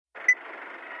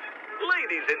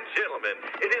Ladies and gentlemen,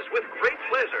 it is with great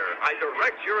pleasure I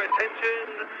direct your attention.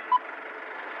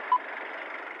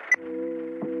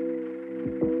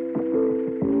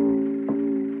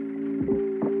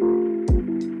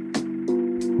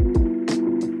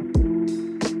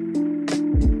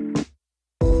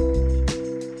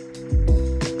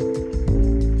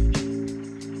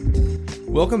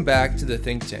 Welcome back to The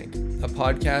Think Tank, a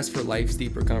podcast for life's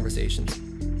deeper conversations.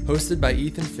 Hosted by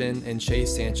Ethan Finn and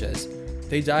Chase Sanchez,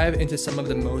 they dive into some of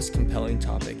the most compelling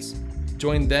topics.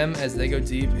 Join them as they go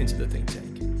deep into the think tank.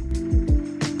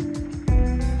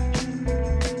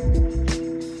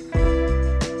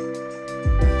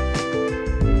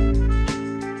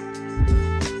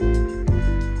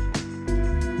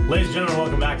 Ladies and gentlemen,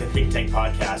 welcome back to Think Tank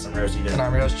Podcast. I'm Rose Eden. And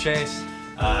I'm Rose Chase.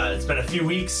 It's been a few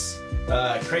weeks,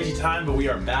 crazy time, but we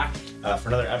are back for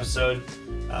another episode.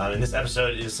 And this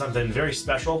episode is something very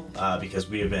special because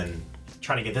we have been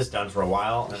trying to get this done for a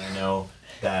while, and I know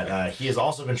that he has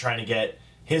also been trying to get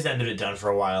his end of it done for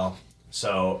a while.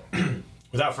 So,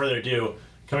 without further ado,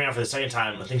 coming out for the second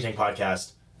time on Think Tank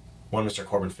Podcast, one Mr.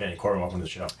 Corban Finn. Corban, welcome to the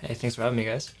show. Hey, thanks for having me,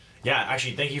 guys. Yeah,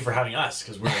 actually, thank you for having us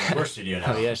because we're in your studio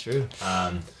now. Oh, yeah, true.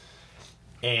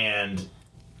 And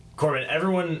Corban,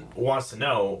 everyone wants to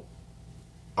know.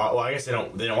 Well, I guess they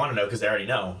don't want to know because they already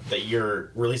know that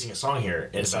you're releasing a song here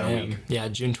in about a week. Yeah,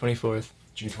 June 24th.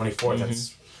 June 24th.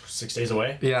 That's 6 days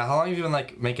away. Yeah, how long have you been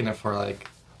making it for?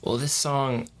 Well, this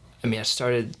song, I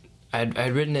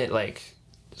had written it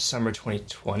summer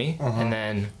 2020, and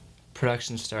then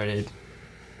production started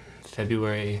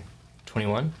February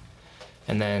 21,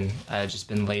 and then I had just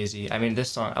been lazy. I mean,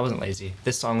 this song, I wasn't lazy.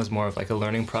 This song was more of a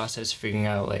learning process, figuring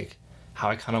out how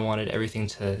I kind of wanted everything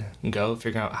to go,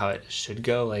 figuring out how it should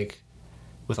go,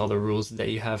 with all the rules that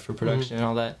you have for production and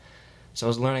all that. So I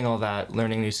was learning all that,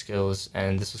 learning new skills,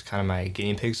 and this was kind of my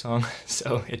guinea pig song,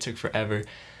 so it took forever.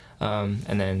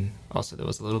 And then also there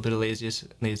was a little bit of laziness,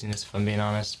 if I'm being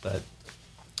honest, but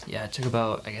yeah, it took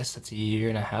about, I guess that's a year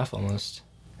and a half almost,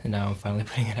 and now I'm finally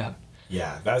putting it out.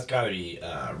 Yeah, that's got to be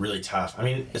really tough. I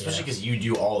mean, especially because you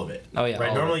do all of it. Oh, yeah.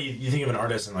 Right? Normally, you think of an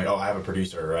artist and I have a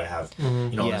producer or I have,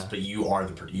 all this, but you are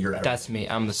you're everything. That's me.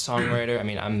 I'm the songwriter. I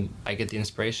mean, I get the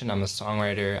inspiration. I'm the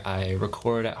songwriter. I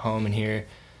record at home in here,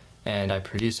 and I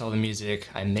produce all the music.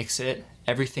 I mix it.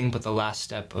 Everything but the last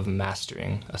step of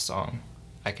mastering a song,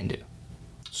 I can do.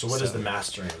 So what is the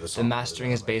mastering of the song? The mastering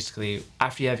is basically,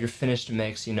 after you have your finished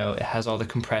mix, it has all the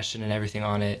compression and everything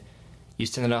on it, you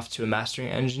send it off to a mastering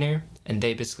engineer, and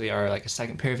they basically are a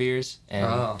second pair of ears,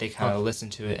 and they kind of listen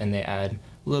to it, and they add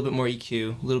a little bit more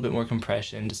EQ, a little bit more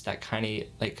compression, just that kind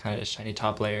of shiny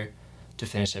top layer to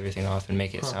finish everything off and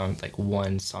make it sound like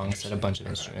one song instead of a bunch of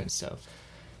instruments. So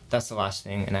that's the last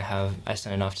thing, and I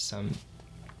send it off to some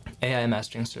AI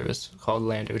mastering service called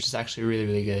Lander, which is actually really,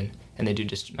 really good, and they do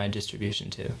my distribution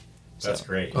too. That's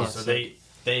great. So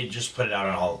they just put it out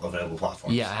on all available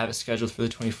platforms. Yeah, I have it scheduled for the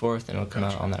 24th, and it'll come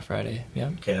out on that Friday. Yeah.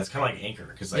 Okay, that's kind of like Anchor,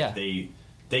 because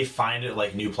they find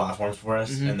it new platforms for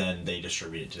us, and then they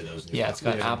distribute it to those new platforms. It's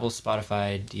got Apple,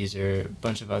 Spotify, Deezer, a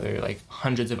bunch of other,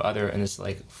 hundreds of other in this,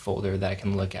 folder that I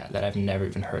can look at that I've never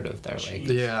even heard of that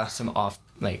are, some off,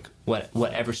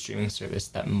 whatever streaming service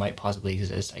that might possibly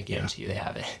exist, I guarantee you they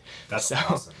have it. That's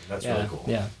awesome. That's really cool.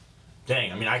 Yeah.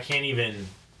 Dang, I mean, I can't even...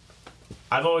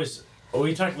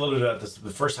 we talked a little bit about this the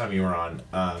first time you were on,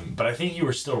 but I think you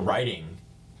were still writing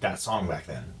that song back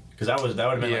then. Because that would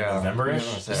have been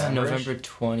November-ish? November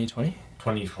 2020?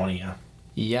 2020, yeah.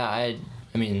 Yeah, I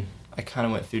kind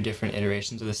of went through different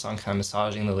iterations of the song, kind of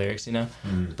massaging the lyrics,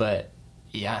 But,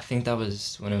 yeah, I think that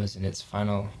was when it was in its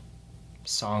final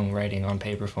songwriting on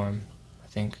paper form, I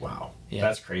think. Wow. Yeah.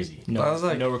 That's crazy. No,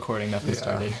 no recording, nothing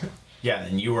started. Yeah,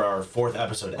 and you were our 4th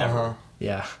episode ever.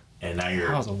 Yeah. And now you're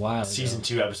that was a while season ago.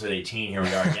 2, episode 18, here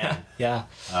we are again. Yeah.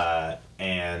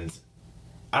 And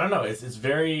I don't know, it's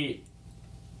very...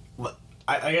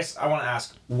 I guess I want to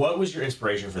ask, what was your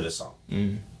inspiration for this song?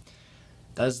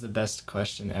 That is the best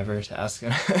question ever to ask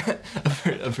a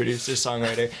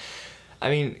producer-songwriter. I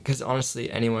mean, because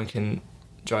honestly, anyone can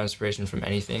draw inspiration from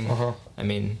anything. I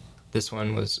mean, this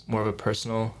one was more of a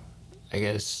personal, I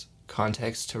guess,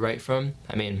 context to write from.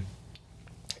 I mean,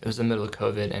 it was the middle of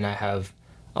COVID, and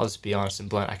I'll just be honest and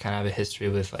blunt, I kind of have a history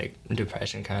with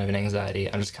depression kind of and anxiety.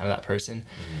 I'm just kind of that person.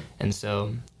 And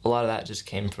so a lot of that just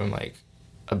came from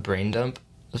a brain dump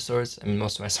of sorts. I mean,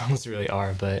 most of my songs really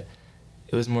are, but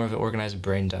it was more of an organized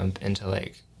brain dump into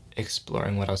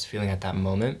exploring what I was feeling at that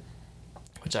moment,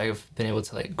 which I've been able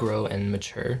to grow and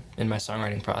mature in my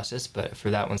songwriting process. But for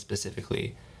that one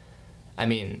specifically, I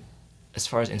mean, as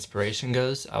far as inspiration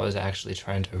goes, I was actually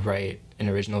trying to write an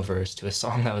original verse to a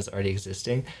song that was already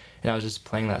existing, and I was just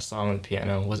playing that song on the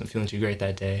piano. Wasn't feeling too great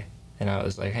that day, and I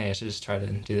was like, hey, I should just try to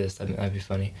do this. That'd be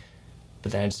funny.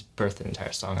 But then I just birthed an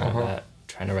entire song out of that,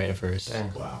 trying to write a verse.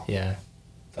 Dang. Wow. Yeah.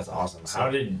 That's awesome.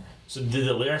 So did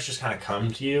the lyrics just kind of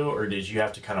come to you, or did you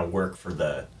have to kind of work for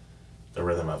the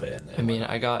rhythm of it? I mean,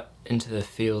 I got into the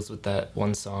feels with that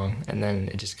one song, and then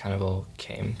it just kind of all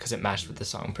came because it matched with the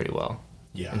song pretty well.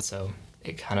 Yeah. And so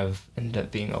it kind of ended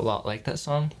up being a lot like that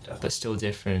song, but still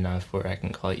different enough where I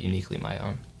can call it uniquely my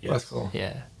own. Yes. That's cool.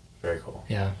 Yeah. Very cool.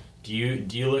 Yeah. Do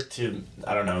you look to,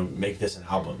 I don't know, make this an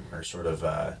album or sort of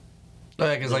Yeah,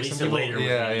 because like release some it people, later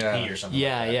with an EP or something?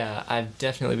 Yeah, like that? yeah. I've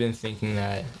definitely been thinking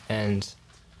that, and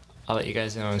I'll let you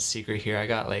guys in on a secret here. I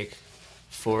got like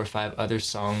 4 or 5 other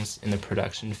songs in the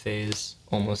production phase,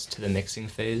 almost to the mixing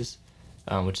phase,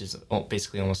 which is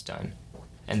basically almost done.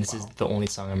 And this is the only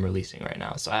song I'm releasing right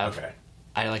now. So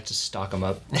I like to stock them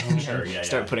up. Sure, yeah,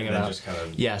 Start putting and them then out. just kind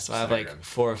of Yeah, so I have stagger like 'em.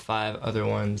 4 or 5 other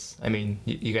ones. I mean,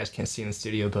 you guys can't see in the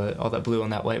studio, but all that blue on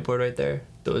that whiteboard right there,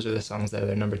 those are the songs that are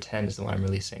there. Number 10 is the one I'm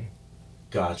releasing.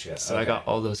 Gotcha. So I got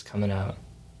all those coming out.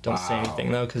 Don't say Wow.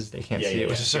 anything though, because they can't Yeah, see yeah, it,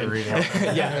 which yeah. is Just good. reading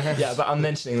out. yeah, but I'm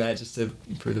mentioning that just to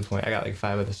prove the point. I got like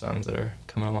 5 other songs that are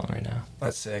coming along right now.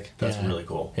 That's sick. That's Yeah. really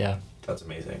cool. Yeah. That's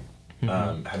amazing.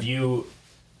 Mhm.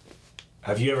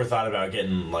 Have you ever thought about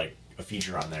getting like a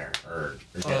feature on there or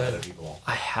getting other people?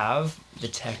 I have. The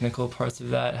technical parts of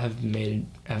that have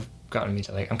gotten me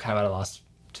to like, I'm kind of at a loss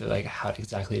to like how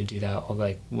exactly to do that. Or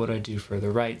like, what do I do for the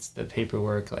rights, the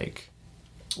paperwork, like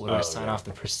what do I sign off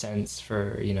the percents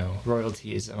for,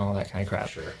 royalties and all that kind of crap.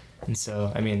 Sure. And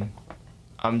so, I mean,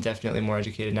 I'm definitely more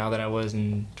educated now than I was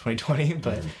in 2020,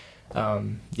 but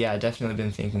yeah, I've definitely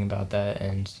been thinking about that.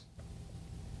 And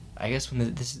I guess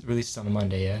when this is released on a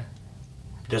Monday, yeah?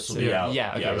 This will So, be out.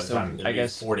 yeah, okay, by the so time, it'll I be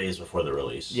guess- 4 days before the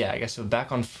release. Yeah, I guess so.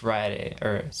 Back on Friday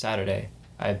or Saturday,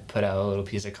 I put out a little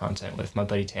piece of content with my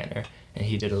buddy Tanner, and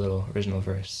he did a little original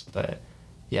verse. But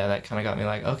yeah, that kind of got me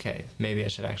like, okay, maybe I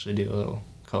should actually do a little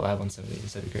collab on some of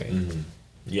these. That'd be great. Mhm.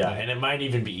 Yeah, and it might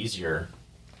even be easier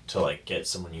to like get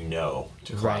someone to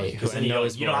collab. Right, Because who then you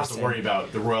knows don't have to what worry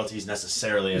about the royalties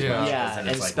necessarily as Yeah. much. Yeah, 'cause then and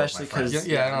it's like, especially what's my friends? 'cause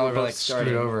Yeah, I don't we're ever both like screwed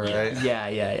starting- over, right? Yeah.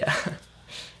 Yeah,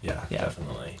 Yeah.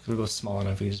 definitely. We go small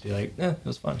enough, we can just be like, it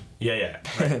was fun. Yeah,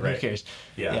 right. Who cares?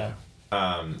 Yeah.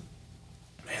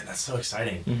 Man, that's so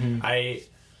exciting. Mhm.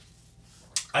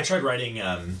 I tried writing.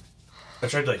 I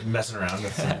tried like messing around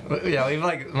with some. Yeah, we've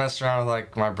like messed around with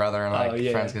like my brother and like Oh,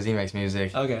 yeah. friends because he makes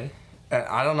music. Okay. And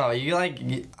I don't know,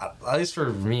 at least for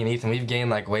me and Ethan, we've gained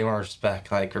like way more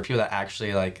respect like for people that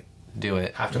actually like do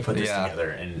it. Have to put this Yeah.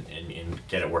 together and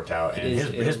get it worked out. And is-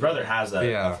 his brother has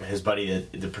Yeah. his buddy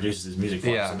that produces his music for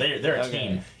him. Yeah. So they're a Okay.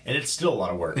 team, and it's still a lot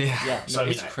of work. Yeah. Yeah, So no, I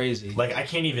mean, it's crazy. Like I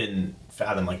can't even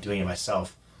fathom like doing it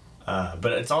myself.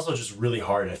 But it's also just really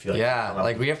hard. I feel like. to Yeah, come up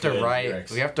like we with have to good write.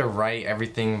 lyrics. We have to write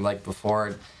everything like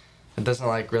before. It doesn't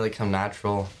like really come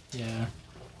natural. Yeah.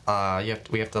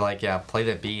 We have to like play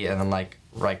the beat and then like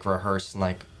rehearse and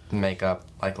like make up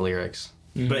like lyrics.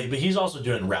 But he's also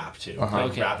doing rap too, like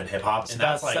Okay. rap and hip hop, So and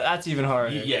that's like that's even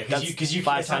harder. yeah, because you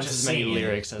 5 it's not times just as many singing,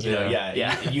 lyrics as you know, it- yeah,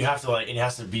 yeah. You have to like, and it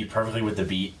has to be perfectly with the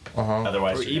beat,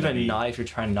 otherwise Or you're gonna even be- not, if you're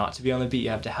trying not to be on the beat, you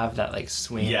have to have that like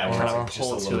swing Yeah, or where it's, like, like, just a pull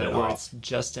little to bit it where off. it's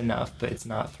just enough, but it's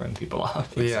not throwing people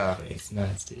off. Yeah. It's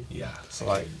nuts, dude. Yeah, So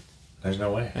like, there's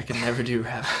no way. I could never do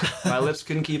rap. My lips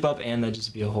couldn't keep up, and that'd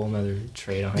just be a whole nother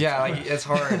trade on it. yeah, like it's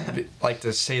hard like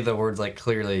to say the words like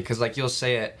clearly because like you'll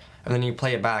say it and then you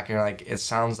play it back and you're like it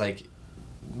sounds like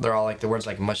they're all like the words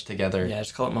like mushed together. Yeah,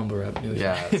 just call it mumble rap.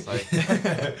 Yeah, it's like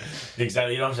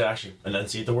Exactly. You don't have to actually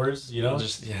enunciate the words. You know,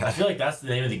 Just- yeah. I feel like that's the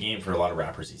name of the game for a lot of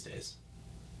rappers these days,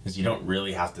 is you don't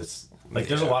really have to like.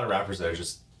 There's a lot of rappers that are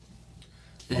just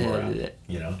mumble rap,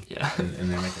 you know, Yeah. and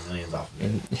they're making millions off of it.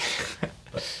 And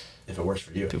But if it works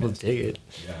for you, I people guess. dig it.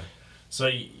 Yeah. So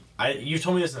you've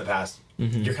told me this in the past.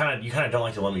 Mhm. You kind of don't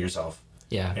like to limit yourself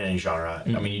Yeah. in any genre. I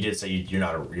mean, you did say you're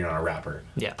not a rapper.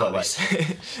 Yeah. But like,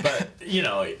 obviously. but you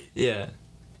know, yeah.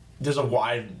 there's a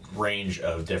wide range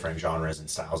of different genres and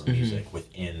styles of music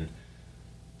within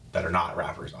that are not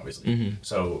rappers, obviously. Mhm.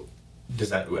 So does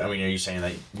that? I mean, are you saying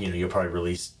that you'll probably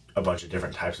release a bunch of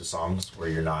different types of songs where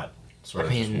you're not sort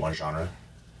of just one genre?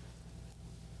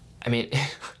 I mean,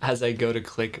 as I go to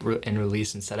click and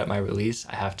release and set up my release,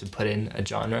 I have to put in a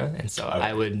genre, and so Okay.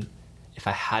 I would, if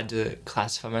I had to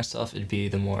classify myself, it'd be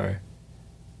the more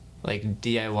like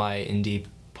DIY indie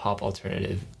pop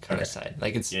alternative kind Okay. of side.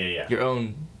 Like it's Yeah. your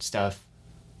own stuff.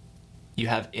 You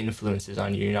have influences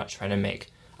on you. You're not trying to make.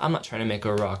 I'm not trying to make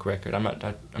a rock record. I'm not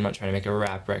trying to make a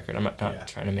rap record. I'm not Yeah.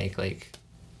 trying to make like,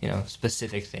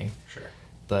 specific thing. Sure.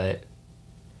 But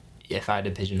if I had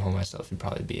to pigeonhole myself, it'd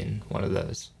probably be in one of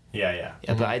those. Yeah.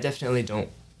 Yeah, but I definitely don't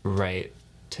write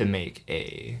to make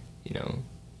a,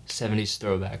 70s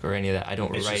throwback or any of that. I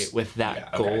don't write with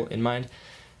that goal in mind.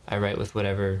 I write with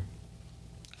whatever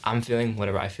I'm feeling,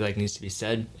 whatever I feel like needs to be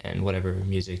said, and whatever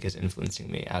music is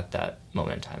influencing me at that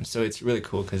moment in time. So it's really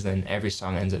cool because then every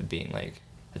song ends up being like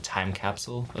a time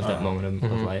capsule of that moment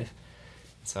of life.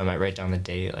 So I might write down the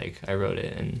date, like I wrote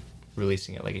it, and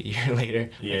releasing it like a year later,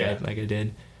 like I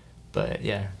did. But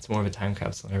yeah, it's more of a time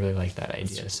capsule, and I really like that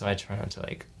idea. So I try not to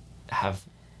like I'm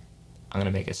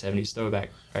gonna make a 70s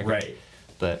throwback record. Right.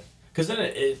 But because then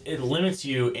it limits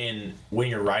you in when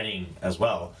you're writing as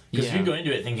well. Because if you go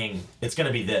into it thinking it's going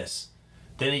to be this,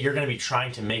 then you're going to be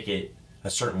trying to make it a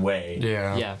certain way.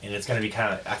 Yeah. And it's going to be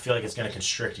kind of, I feel like it's going to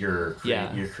constrict your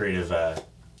creative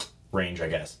range, I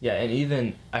guess. Yeah, and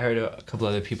even I heard a couple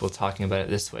other people talking about it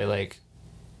this way, like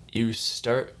you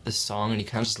start the song and you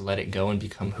kind of just let it go and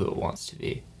become who it wants to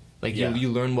be. Like you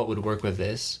learn what would work with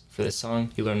this for this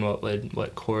song. You learn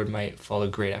what chord might follow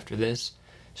great after this.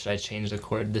 Should I change the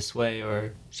chord this way,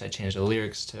 or should I change the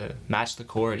lyrics to match the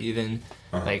chord even?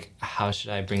 Like, how should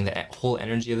I bring the whole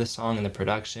energy of the song and the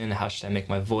production? How should I make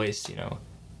my voice,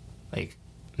 like,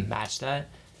 match that?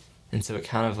 And so it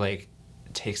kind of, like,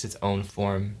 takes its own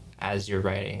form as you're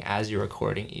writing, as you're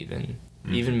recording even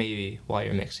maybe while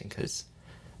you're mixing, because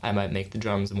I might make the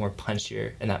drums more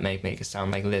punchier, and that might make it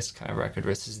sound like this kind of record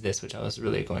versus this, which I was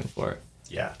really going for.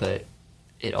 Yeah. But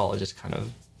it all just kind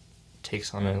of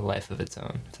takes on a life of its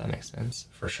own, if that makes sense.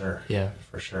 For sure. Yeah.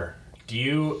 For sure. Do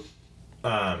you,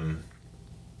 oh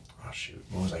shoot,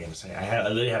 what was I going to say? I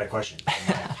literally had a question.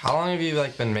 How long have you,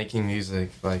 like, been making music,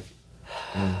 like,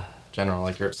 in general?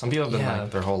 Like, some people have been,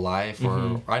 like, their whole life,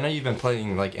 or, I know you've been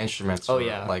playing, like, instruments for,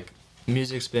 like...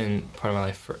 Music's been part of my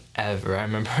life forever. I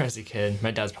remember as a kid, my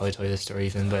dad's probably told you this story,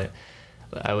 Ethan, but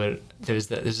there's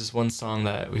this one song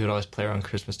that we would always play around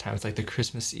Christmas time. It's like the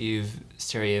Christmas Eve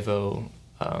Sarajevo,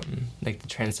 like the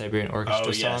Trans-Siberian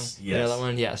Orchestra song. Yes. You know that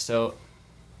one? Yeah, so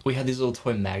we had these little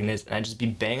toy magnets, and I'd just be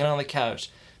banging on the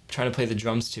couch, trying to play the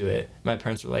drums to it. My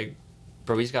parents were like,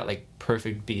 bro, he's got like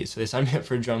perfect beats. So they signed me up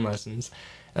for drum lessons.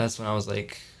 And that's when I was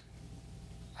like,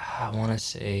 I want to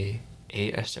say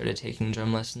 8, I started taking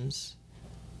drum lessons.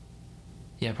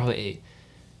 Yeah, probably 8.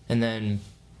 And then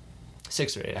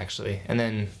 6 or 8 actually. And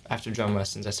then after drum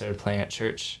lessons, I started playing at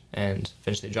church and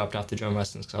eventually dropped off the drum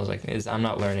lessons because I was like, I'm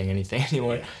not learning anything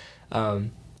anymore.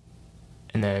 And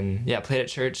then, played at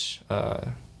church.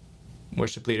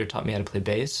 Worship leader taught me how to play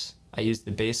bass. I used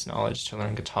the bass knowledge to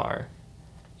learn guitar.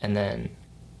 And then...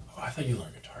 Oh, I thought you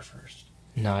learned guitar first.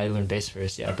 No, I learned bass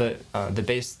first, yeah. Okay. But the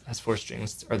bass has 4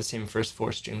 strings, or the same first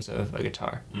 4 strings of a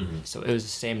guitar. Mm-hmm. So it was the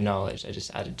same knowledge. I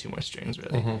just added 2 more strings,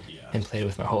 really, and played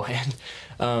with my whole hand.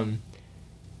 And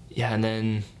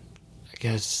then I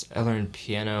guess I learned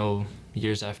piano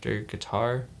years after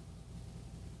guitar.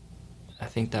 I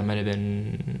think that might have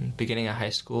been beginning of high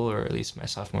school, or at least my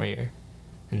sophomore year.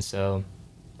 And so,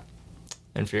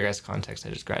 and for your guys' context, I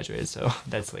just graduated, so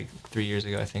that's like 3 years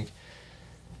ago, I think.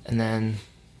 And then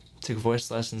took voice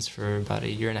lessons for about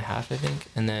 1.5 years, I think,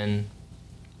 and then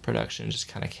production just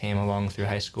kind of came along through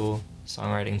high school,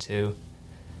 songwriting too.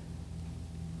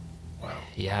 Wow.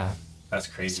 Yeah. That's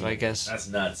crazy. So I guess that's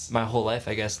nuts. My whole life,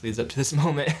 I guess, leads up to this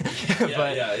moment.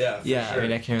 Yeah. Sure. I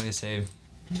mean, I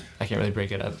can't really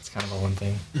break it up. It's kind of all one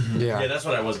thing. Mm-hmm. Yeah, that's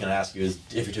what I was gonna ask you, is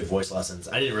if you took voice lessons.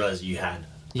 I didn't realize you had.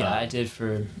 Yeah, I did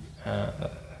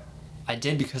I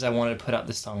did because I wanted to put out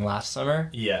this song last summer.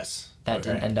 Yes. That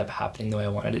didn't end up happening the way I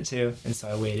wanted it to, and so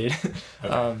I waited.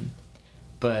 Okay.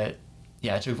 But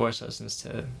yeah, I took voice lessons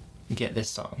to get this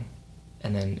song,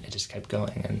 and then it just kept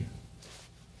going, and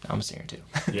now I'm a singer too.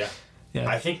 Yeah. Yeah.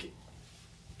 I think,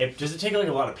 does it take like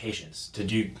a lot of patience to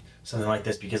do something like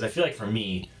this? Because I feel like for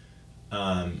me,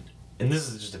 and this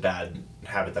is just a bad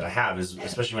habit that I have, is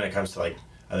especially when it comes to like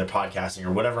either podcasting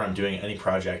or whatever I'm doing, any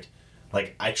project,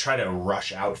 like I try to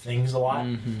rush out things a lot,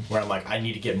 where I'm like, I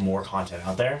need to get more content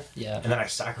out there. Yeah. And then I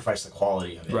sacrifice the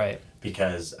quality of it. Right.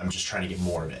 Because I'm just trying to get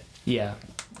more of it. Yeah.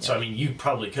 So I mean, you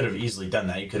probably could have easily done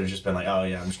that. You could have just been like, oh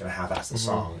yeah, I'm just gonna half-ass the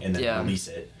song and then release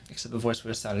it. Except the voice would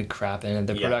have sounded crap, and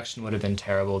the production would have been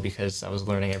terrible because I was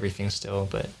learning everything still.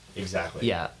 But exactly.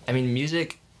 Yeah, I mean,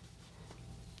 music,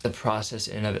 the process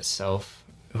in and of itself,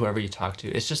 whoever you talk to,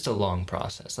 it's just a long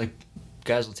process. Like,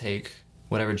 guys will take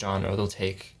whatever genre, they'll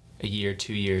take 1 year,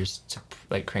 2 years to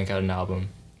like crank out an album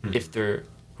if they're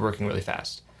working really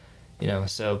fast, you know.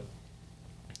 So,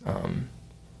 I mean,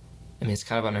 it's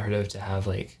kind of unheard of to have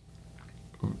like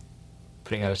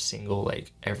putting out a single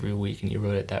like every week, and you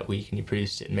wrote it that week and you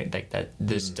produced it, and make like that.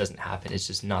 This doesn't happen. It's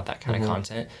just not that kind of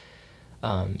content.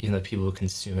 Even though people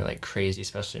consume it like crazy,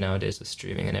 especially nowadays with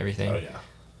streaming and everything. Oh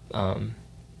yeah.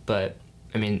 But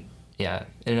I mean, yeah,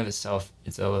 in and of itself,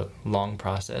 it's a long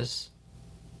process.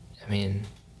 I mean,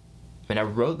 I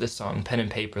wrote this song, pen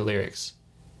and paper lyrics,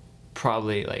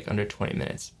 probably like under 20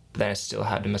 minutes. But then I still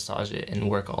had to massage it and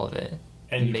work all of it.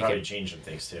 And you make probably it. changed some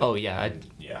things too. Oh yeah, I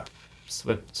Yeah.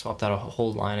 swapped out a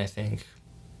whole line. I think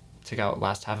took out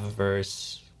last half of a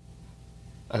verse.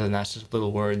 Other than that, it's just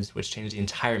little words which change the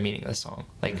entire meaning of the song.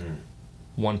 Like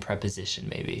one preposition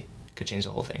maybe could change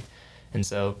the whole thing. And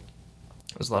so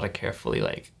it was a lot of carefully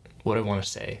like, what do I want to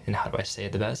say and how do I say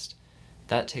it the best?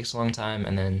 That takes a long time,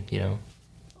 and then, you know,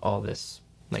 all this,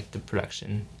 like the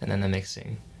production and then the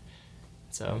mixing.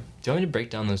 So, do you want me to break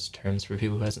down those terms for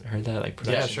people who hasn't heard that? Like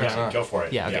production? Yeah, sure. Go for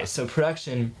it. Yeah, okay. So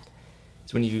production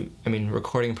is when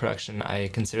recording and production, I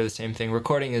consider the same thing.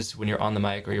 Recording is when you're on the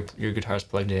mic or your guitar's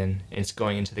plugged in and it's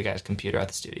going into the guy's computer at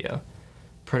the studio.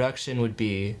 Production would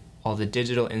be all the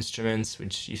digital instruments,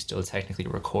 which you still technically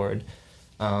record.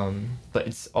 But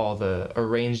it's all the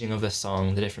arranging of the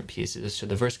song, the different pieces. Should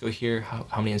the verse go here?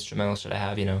 How many instrumentals should I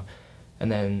have, you know?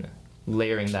 And then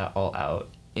layering that all out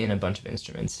in a bunch of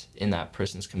instruments in that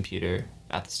person's computer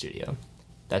at the studio.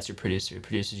 That's your producer.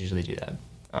 Producers usually do that.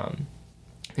 Then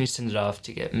you send it off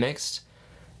to get mixed.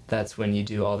 That's when you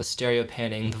do all the stereo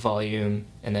panning, the volume,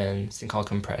 and then this thing called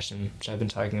compression, which I've been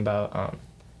talking about.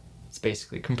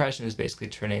 Compression is basically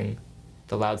turning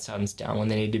the loud sounds down when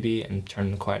they need to be and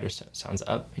turn the quieter sounds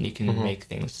up, and you can make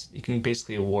things, you can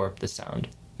basically warp the sound.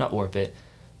 Not warp it,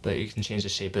 but you can change the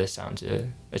shape of the sound to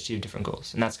achieve different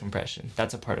goals, and that's compression.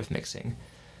 That's a part of mixing.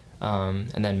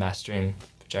 And then mastering,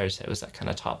 which I already said was that kind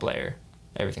of top layer.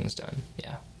 Everything's done,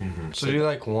 yeah. So do you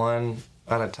like one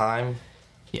at a time?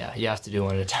 Yeah, you have to do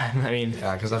one at a time. I mean,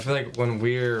 Yeah, because I feel like when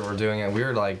we were doing it, we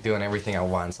were like doing everything at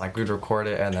once. Like we'd record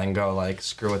it and then go like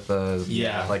screw with the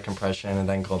like compression and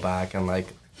then go back and like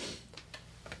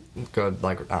go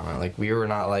like I don't know, like we were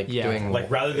not like doing Like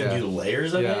rather than do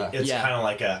layers of Yeah. it, it's kind of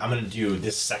like I'm gonna do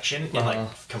this section and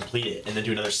like complete it, and then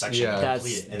do another section. Yeah. And that's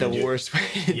complete it, and the then do it. worst way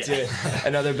to do it.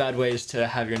 Another bad way is to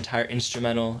have your entire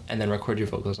instrumental and then record your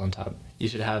vocals on top. You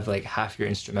should have like half your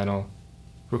instrumental,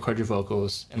 record your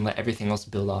vocals, and let everything else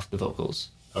build off the vocals.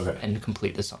 Okay. And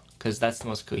complete the song, because that's the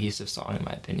most cohesive song in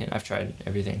my opinion. I've tried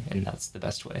everything, and that's the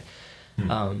best way.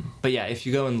 But yeah, if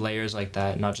you go in layers like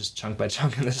that, not just chunk by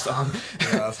chunk in the song,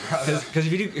 because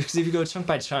if you go chunk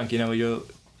by chunk, you know, you'll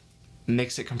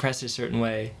mix it, compress it a certain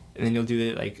way, and then you'll do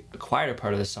the like a quieter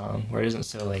part of the song where it isn't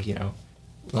so like, you know,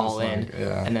 all in,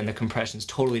 and then the compression's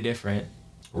totally different.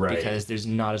 Right. Because there's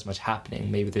not as much happening.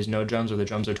 Maybe there's no drums, or the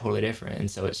drums are totally different, and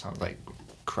so it sounds like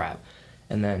crap.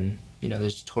 And then, you know,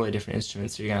 there's totally different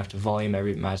instruments, so you're gonna have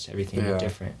to match everything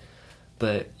different.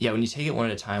 But yeah, when you take it one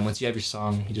at a time, once you have your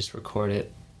song, you just record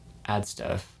it, add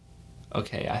stuff.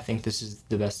 Okay, I think this is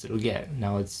the best it'll get.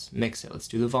 Now let's mix it. Let's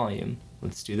do the volume.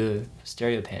 Let's do the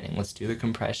stereo panning. Let's do the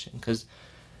compression. Because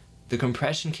the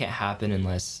compression can't happen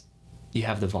unless you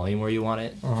have the volume where you want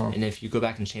it. And if you go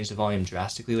back and change the volume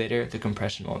drastically later, the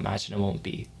compression won't match and it won't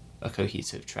be a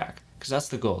cohesive track. Because that's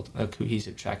the goal, a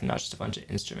cohesive track, and not just a bunch of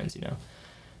instruments, you know.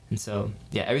 And so,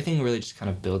 yeah, everything really just kind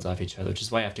of builds off each other, which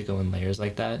is why you have to go in layers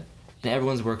like that. And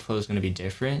everyone's workflow is going to be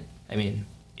different. I mean,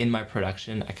 in my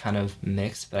production, I kind of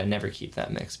mix, but I never keep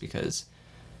that mix because,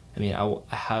 I mean,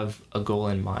 I have a goal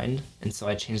in mind, and so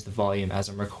I change the volume as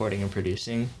I'm recording and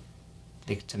producing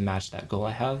to match that goal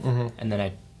I have, and then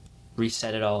I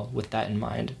reset it all with that in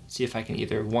mind, see if I can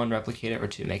either, one, replicate it, or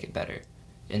two, make it better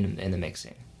in the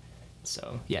mixing.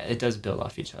 So, yeah, it does build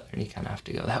off each other, and you kind of have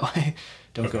to go that way.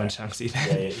 Don't go in chunks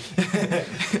either.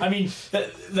 I mean,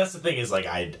 that's the thing is, like,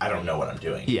 I don't know what I'm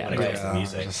doing when it comes to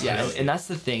music. Yeah, and that's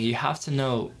the thing. You have to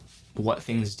know what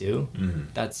things do.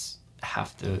 That's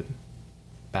half the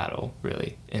battle,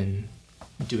 really, in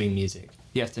doing music.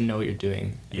 You have to know what you're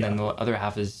doing. And then the other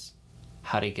half is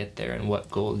how to get there and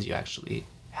what goals you actually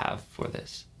have for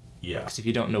this. Yeah. Because if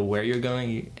you don't know where you're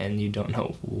going and you don't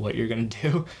know what you're going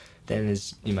to do, then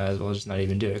you might as well just not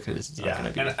even do it, because it's not going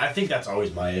to be... And I think that's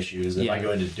always my issue, is if I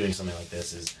go into doing something like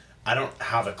this, is I don't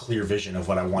have a clear vision of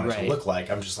what I want it to look like.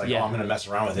 I'm just like, oh, I'm going to mess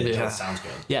around with it until it sounds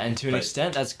good. Yeah, and to an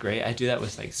extent, that's great. I do that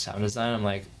with like sound design. I'm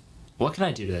like, what can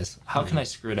I do to this? How can I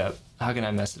screw it up? How can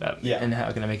I mess it up? Yeah. And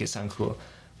how can I make it sound cool?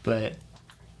 But...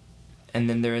 And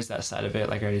then there is that side of it,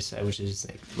 like I already said, which is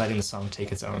like letting the song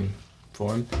take its own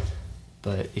form.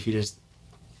 But if you just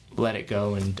let it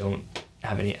go and don't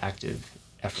have any active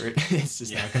effort, it's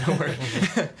just not gonna work.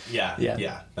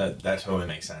 That totally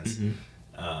makes sense.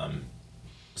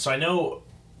 So I know,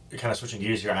 kind of switching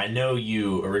gears here, I know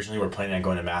you originally were planning on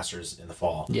going to Masters in the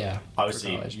fall. Yeah.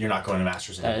 Obviously, you're not going to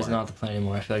Masters anymore. That is not the plan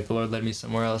anymore. I feel like the Lord led me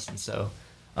somewhere else, and so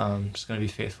I'm just going to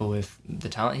be faithful with the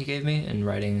talent he gave me and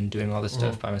writing and doing all this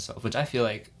stuff by myself, which I feel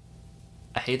like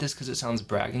I hate this because it sounds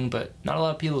bragging, but not a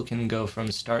lot of people can go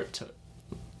from start to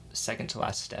second to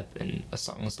last step in a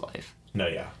song's life. No,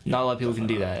 yeah. Not a lot of people can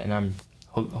do Definitely that, and I'm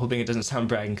hoping it doesn't sound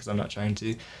bragging because I'm not trying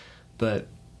to, but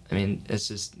I mean, it's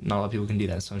just not a lot of people can do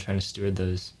that, so I'm trying to steward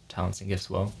those talents and gifts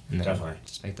well, and then Definitely.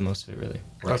 just make the most of it, really.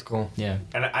 That's cool. Yeah.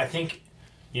 And I think,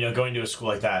 going to a school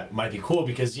like that might be cool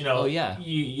because, Oh, yeah.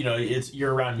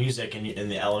 you're around music and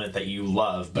the element that you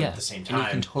love, but yeah. at the same And time... you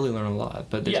can totally learn a lot,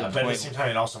 but there's a but at the point same time,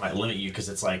 it also might limit you because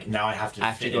it's like, now I have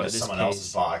to fit go at into this someone pace.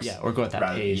 else's box. Yeah, or go at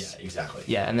that pace. Yeah, exactly.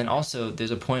 Yeah, and then also,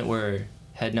 there's a point where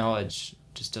head knowledge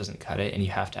just doesn't cut it, and you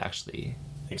have to actually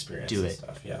Experience do and it.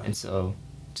 stuff, yeah. And so,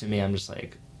 to me, I'm just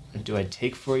like, do I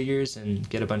take 4 years and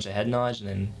get a bunch of head knowledge and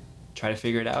then try to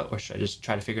figure it out, or should I just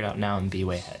try to figure it out now and be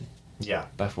way ahead Yeah.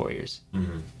 by 4 years?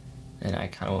 Mm-hmm. And I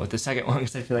kind of went with the second one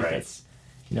because I feel like Right. that's,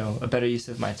 a better use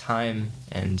of my time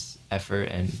and effort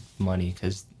and money.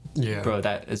 Because, Yeah. bro,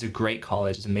 that is a great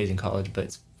college. It's an amazing college, but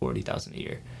it's $40,000 a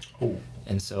year. Oh.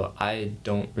 And so I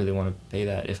don't really want to pay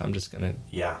that if I'm just gonna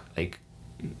Yeah.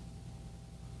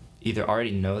 either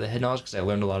already know the head knowledge because I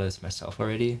learned a lot of this myself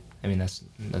already. I mean, that's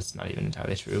not even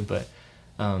entirely true, but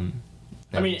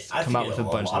I mean, I come think out with a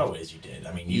bunch lot of of ways you did.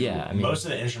 I mean, most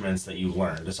of the instruments that you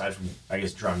learned, aside from, I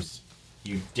guess, drums,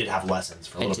 you did have lessons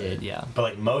for a little bit. yeah. But,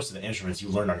 like, most of the instruments you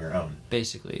learned on your own.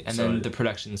 Basically. And So- then the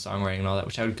production, songwriting, and all that,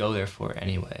 which I would go there for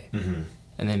anyway. Mm-hmm.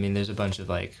 And then, I mean, there's a bunch of,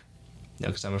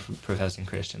 because I'm a professing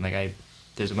Christian,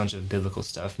 there's a bunch of biblical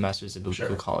stuff, Masters of Biblical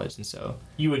Sure. College, and so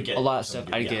You would get a lot of some stuff,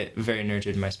 good- I'd yeah. get very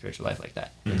nurtured in my spiritual life like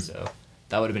that. And so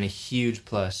that would have been a huge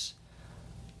plus.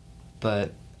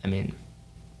 But, I mean,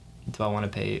 do I want to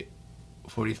pay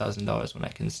 $40,000 when I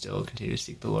can still continue to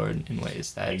seek the Lord in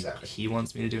ways that Exactly. He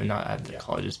wants me to do and not at the Yeah.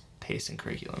 college's pace and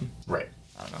curriculum? Right.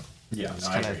 I don't know. Yeah, Just no,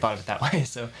 I kind agree. of thought of it that way.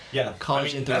 So Yeah,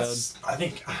 college I mean, into I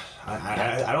think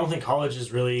I don't think college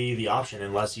is really the option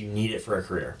unless you need it for a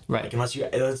career. Right. Like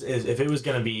if it was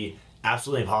going to be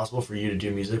absolutely impossible for you to do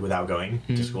music without going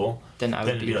to school, then I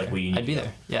would it'd be like, there. well, you need I'd be to go.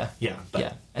 there. Yeah. Yeah. But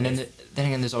Yeah, and then then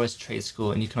again, there's always trade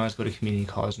school, and you can always go to community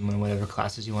college and learn whatever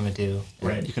classes you want to do. And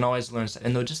Right. You can always learn,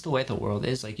 and though just the way the world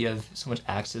is, you have so much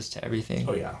access to everything.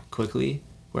 Oh, yeah. Quickly,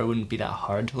 where it wouldn't be that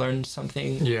hard to learn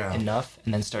something. Yeah. Enough,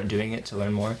 and then start doing it to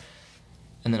learn more.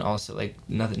 And then also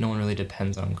no one really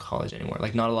depends on college anymore.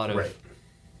 Not a lot of Right.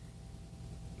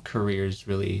 careers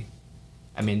really.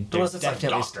 I mean, Unless there's it's like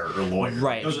definitely doctor or lawyer.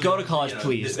 Right. Those are Go the- to college,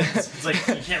 please. It's like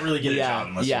you can't really get a job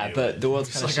unless you do. but the world's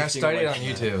It's kind of like I shifting studied away on from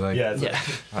YouTube. Like, Yeah. It's Yeah,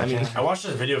 like, I mean, I watched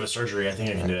a video of a surgery. I think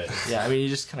I can do it. yeah. I mean, you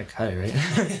just kind of cut it,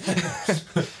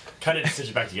 right? Cut it and stitch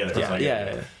it back together. That's yeah, all I yeah,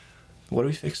 gotta yeah. What are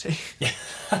we fixing?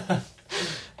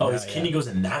 Oh, his Yeah, kidney yeah. goes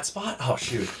in that spot? Oh,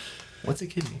 shoot. What's a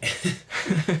kidney?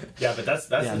 Yeah, but that's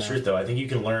Yeah, the no. truth, though. I think you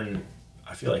can learn,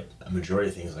 I feel like, a majority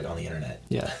of things, on the internet.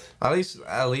 Yeah. at least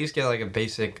get a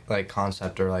basic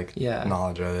concept or Yeah.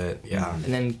 knowledge of it. Yeah. And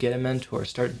then get a mentor.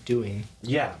 Start doing.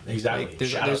 Yeah, exactly.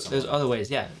 There's Shadow there's someone. other ways.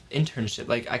 Yeah, internship.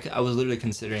 I was literally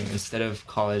considering instead of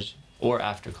college or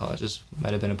after college. This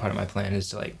might have been a part of my plan is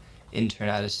to intern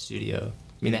at a studio.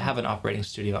 I mean, they have an operating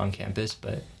studio on campus,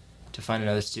 but to find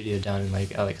another studio down in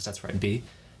LA, because that's where I'd be,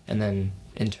 and then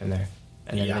intern there,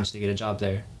 and then Yeah. eventually get a job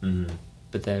there. Mhm.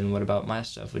 But then what about my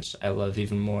stuff, which I love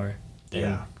even more than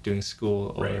Yeah. doing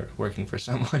school or Right. working for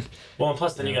someone. Well, and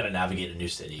plus, then you got to navigate a new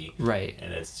city. Right.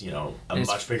 And it's, a And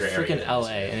much bigger area. freaking than LA,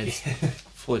 this. and it's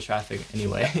full of traffic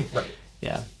anyway. Right.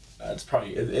 Yeah. It's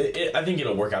probably, I think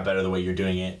it'll work out better the way you're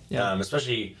doing it. Yeah.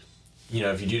 Especially,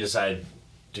 if you do decide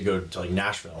to go to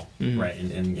Nashville, Mm-hmm. right,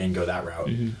 and go that route.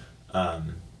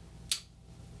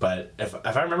 But if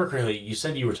I remember correctly, you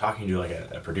said you were talking to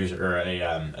a producer or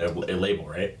a label,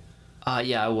 right?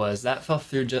 Yeah, I was. That fell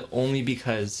through only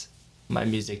because my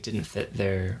music didn't fit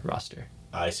their roster.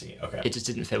 I see. Okay. It just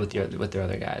didn't fit with their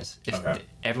other guys. If Okay.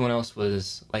 everyone else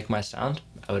was like my sound,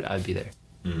 I would be there.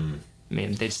 Mm. I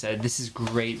mean, they said this is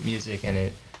great music, and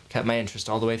it kept my interest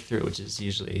all the way through, which is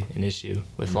usually an issue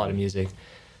with a lot of music.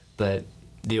 But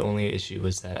the only issue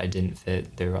was that I didn't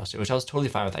fit their roster, which I was totally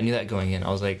fine with. I knew that going in.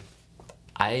 I was like,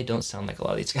 I don't sound like a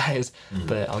lot of these guys,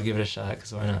 but I'll give it a shot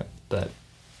because why not? But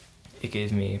it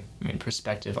gave me,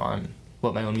 perspective on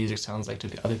what my own music sounds like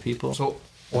to other people. So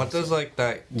what does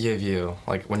that give you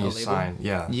when A you label? sign?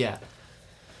 Yeah. Yeah.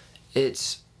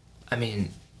 It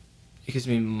gives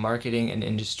me marketing and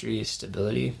industry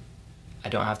stability. I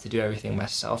don't have to do everything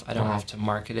myself. I don't have to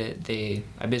market it.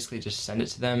 I basically just send it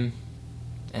to them,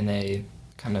 and they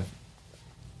kind of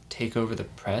take over the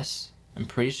press. I'm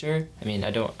pretty sure.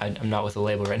 I'm not with a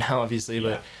label right now, obviously, Yeah.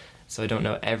 but so I don't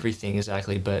know everything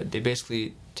exactly. But they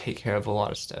basically take care of a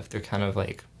lot of stuff. They're kind of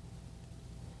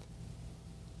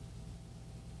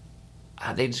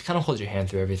they just kind of hold your hand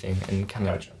through everything and kind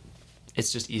of Gotcha.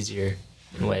 it's just easier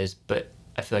in ways. But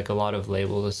I feel like a lot of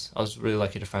labels, I was really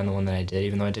lucky to find the one that I did,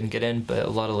 even though I didn't get in, but a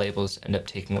lot of labels end up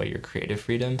taking away your creative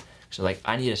freedom. So like,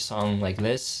 I need a song like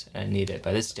this, and I need it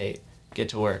by this date, get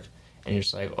to work. And you're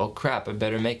just like, oh crap, I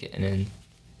better make it. And then,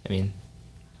 I mean,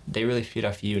 they really feed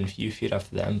off you, and you feed off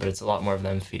them, but it's a lot more of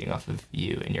them feeding off of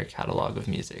you and your catalog of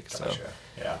music. Gotcha. So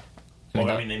Yeah. I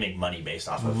Well, mean, they make money based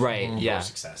off of your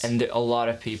success. And a lot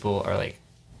of people are like,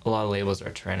 a lot of labels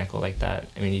are tyrannical like that.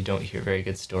 I mean, you don't hear very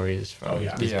good stories from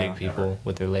these big people never.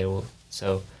 with their label.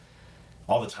 So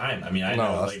all the time. I mean, I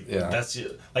know, like, that's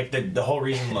like the whole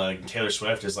reason like Taylor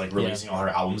Swift is like releasing all her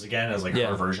albums again as like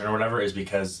her version or whatever is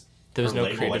because there's her no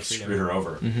label like freedom. screwed her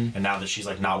over, and now that she's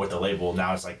like not with the label,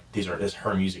 now it's like this is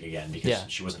her music again because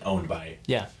she wasn't owned by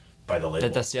the label.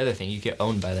 That's the other thing. You get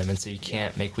owned by them, and so you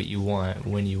can't make what you want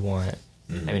when you want.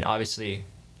 I mean, obviously,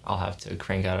 I'll have to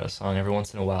crank out a song every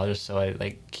once in a while just so I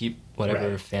like keep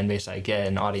whatever fan base I get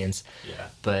and audience. Yeah.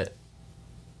 But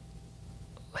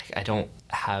like, I don't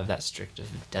have that strict of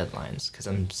deadlines because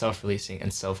I'm self-releasing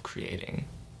and self-creating.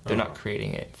 They're not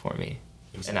creating it for me,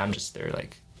 and I'm just their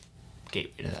like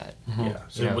gateway to that. Yeah.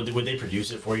 So would they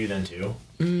produce it for you then too?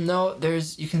 No,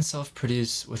 you can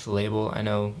self-produce with a label. I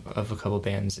know of a couple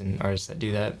bands and artists that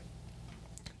do that.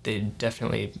 They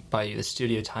definitely buy you the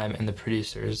studio time and the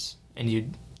producers, and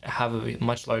you'd have a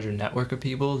much larger network of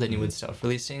people than you would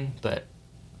self-releasing. But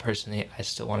personally, I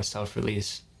still want to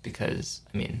self-release because,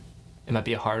 I mean, it might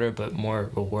be a harder but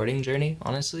more rewarding journey,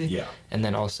 honestly. Yeah. And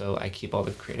then also, I keep all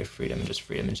the creative freedom and just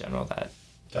freedom in general that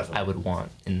I would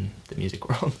want in the music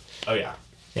world. Oh yeah.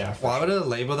 Yeah. Why would a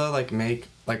label though like make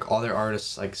like all their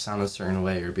artists like sound a certain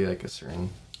way or be like a certain?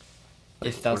 Like,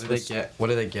 If that's what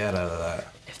do they get out of that?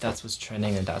 If that's what's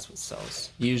trending and that's what sells.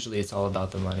 Usually, it's all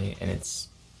about the money, and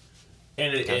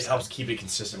it helps keep it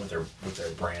consistent with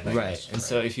their brand. I guess, And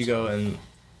so if you go and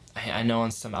I know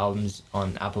on some albums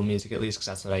on Apple Music at least, because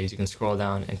that's what I use, you can scroll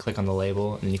down and click on the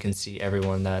label, and you can see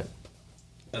everyone that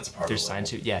that's a part they're of the signed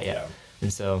to. label. Yeah.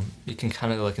 And so you can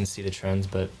kind of look and see the trends,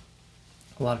 but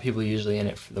a lot of people are usually in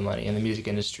it for the money. And the music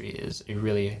industry is a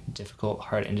really difficult,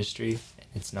 hard industry.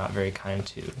 It's not very kind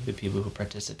to the people who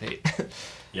participate.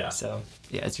 Yeah. So,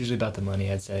 yeah, it's usually about the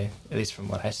money, I'd say, at least from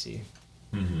what I see.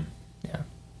 Mm-hmm. Yeah.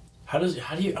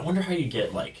 I wonder how you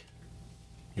get, like,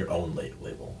 your own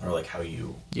label, or, like, how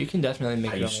you... You can definitely make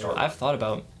how your you own start. label. I've thought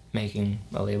about making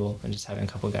a label and just having a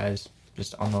couple guys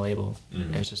just on the label.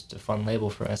 And it's just a fun label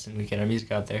for us, and we get our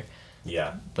music out there.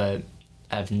 Yeah. But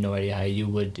I have no idea how you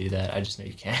would do that. I just know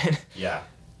you can. Yeah.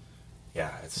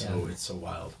 Yeah, it's so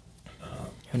wild.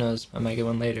 Who knows? I might get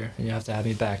one later, and you'll have to have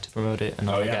me back to promote it and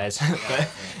all the guys.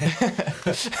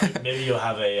 Maybe you'll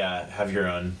have your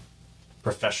own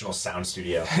professional sound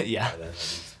studio. Yeah.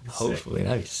 Hopefully,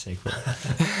 that'd be sick.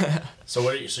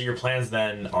 So your plans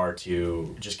then are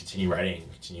to just continue writing,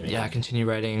 Continue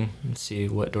writing, and see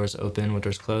what doors open, what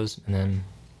doors close, and then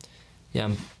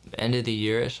end of the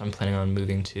year-ish, I'm planning on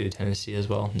moving to Tennessee as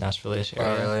well, Nashville-ish area.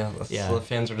 Oh, really? Yeah. So the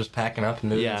fans are just packing up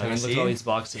and moving to Tennessee? Look at all these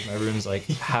boxes. My room's like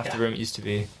half the room it used to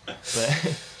be.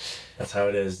 But that's how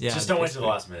it is. Yeah, just don't wait till the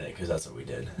last minute, because that's what we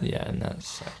did. Yeah, and that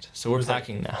sucked. So we're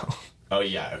packing now. Oh,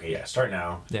 yeah. Okay, yeah. Start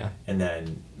now. Yeah. And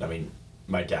then, I mean,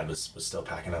 my dad was still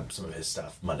packing up some of his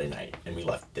stuff Monday night, and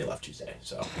they left Tuesday.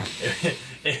 So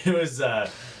it was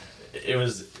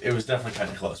definitely kind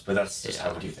of close, but that's just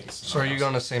how we do things. So are you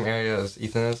going to the same area as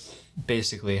Ethan is?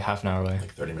 Basically, half an hour away.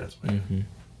 Like 30 minutes away. Mm-hmm.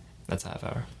 That's a half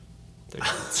hour. 30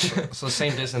 minutes. So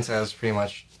same distance as pretty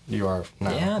much you are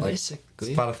now. Yeah, like, basically. It's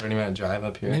about a 30-minute drive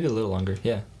up here. Maybe a little longer,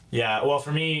 yeah. Yeah, well,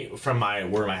 for me, from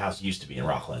where my house used to be in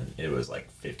Rockland, it was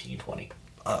like 15, 20.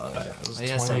 So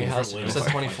your house It says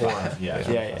 24.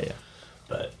 Yeah.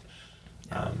 But,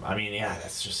 I mean, yeah,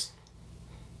 that's just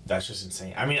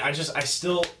insane. I mean,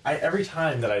 every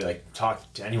time that I, like,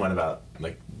 talk to anyone about,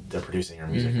 like, their producing or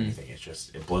music or anything,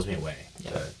 it blows me away.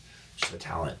 Yeah. Just the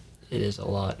talent. It is a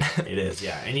lot. It is,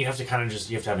 yeah. And you have to kind of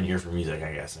you have to have an ear for music,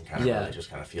 I guess, and kind of really just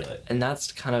kind of feel it. And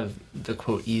that's kind of the,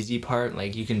 quote, easy part.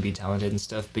 Like, you can be talented and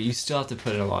stuff, but you still have to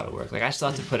put in a lot of work. Like, I still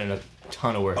have to put in a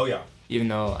ton of work. Oh, yeah. Even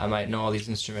though I might know all these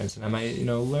instruments and I might,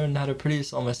 learn how to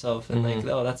produce all myself and like,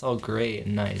 oh, that's all great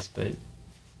and nice, but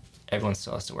everyone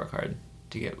still has to work hard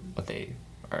to get what they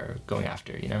are going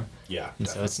after, Yeah. And definitely.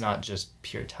 so it's not just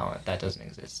pure talent. That doesn't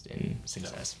exist in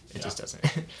success. No. It just doesn't.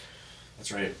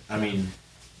 That's right. I mean,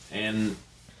 and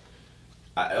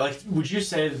would you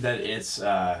say that it's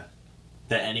that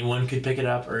anyone could pick it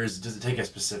up, or does it take a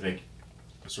specific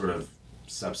sort of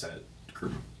subset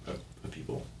group of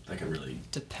people that could really?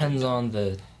 Depends on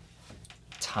the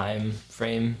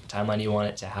timeline you want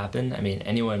it to happen. I mean,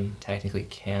 anyone technically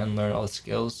can learn all the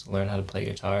skills, learn how to play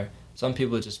guitar. Some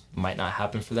people it just might not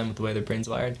happen for them with the way their brain's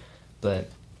wired, but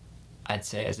I'd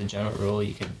say as a general rule,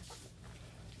 you could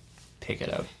pick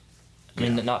it up. I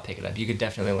mean, not pick it up. You could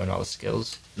definitely learn all the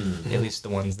skills, at least the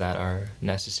ones that are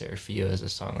necessary for you as a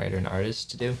songwriter and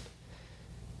artist to do.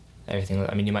 Everything.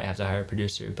 I mean, you might have to hire a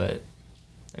producer, but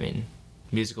I mean,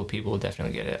 musical people will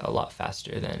definitely get it a lot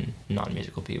faster than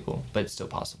non-musical people, but it's still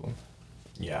possible.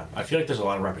 Yeah, I feel like there's a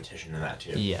lot of repetition in that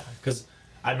too. Yeah, because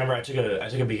I remember I took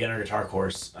a beginner guitar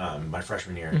course my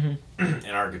freshman year,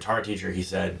 and our guitar teacher, he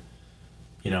said,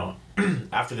 you know,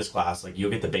 after this class, like,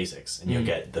 you'll get the basics and you'll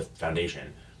get the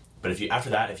foundation, but if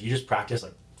you just practice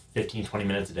like 15, 20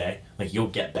 minutes a day, like, you'll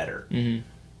get better.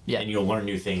 Yeah, and you'll learn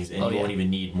new things, and you won't even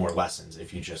need more lessons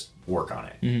if you just work on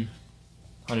it.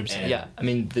 100%. Yeah, I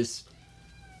mean,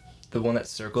 the one that's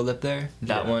circled up there,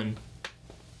 that one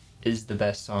is the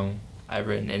best song I've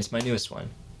written, and it's my newest one.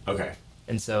 Okay.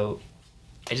 And so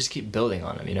I just keep building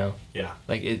on them, you know? Yeah.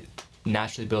 Like, it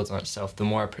naturally builds on itself. The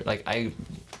more, like, I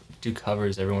do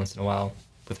covers every once in a while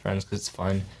with friends because it's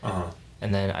fun.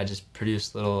 And then I just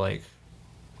produce little, like,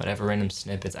 whatever random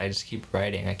snippets. I just keep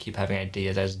writing. I keep having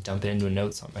ideas. I just dump it into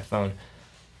notes on my phone.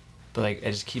 But, like, I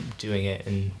just keep doing it,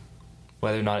 and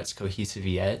whether or not it's cohesive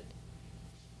yet,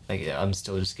 like, I'm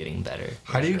still just getting better.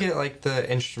 How do you get, like, the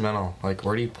instrumental? Like,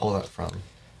 where do you pull that from?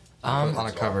 On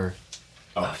a cover?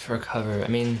 For a cover, I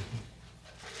mean,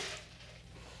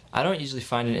 I don't usually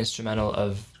find an instrumental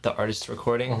of the artist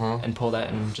recording and pull that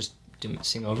and just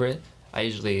sing over it. I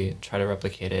usually try to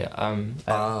replicate it. I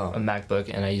have a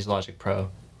MacBook, and I use Logic Pro,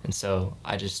 and so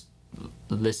I just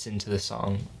listen to the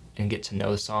song and get to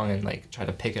know the song and, like, try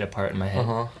to pick it apart in my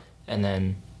head. And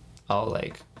then I'll,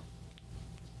 like,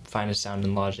 find a sound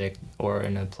in Logic or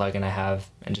in a plugin I have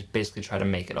and just basically try to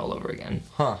make it all over again.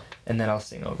 And then I'll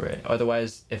sing over it.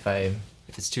 Otherwise, if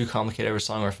it's too complicated of a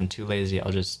song, or if I'm too lazy,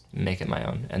 I'll just make it my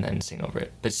own and then sing over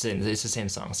it. But it's the same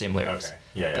song, same lyrics. Okay.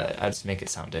 Yeah. But I just make it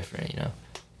sound different, you know.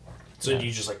 So do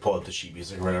you just, like, pull up the sheet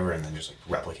music or whatever and then just,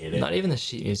 like, replicate it? Not even the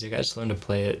sheet music. I just learn to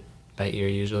play it by ear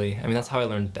usually. I mean, that's how I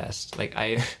learned best. Like,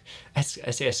 I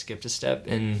say I skipped a step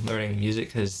in learning music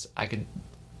because I could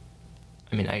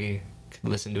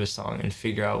listen to a song and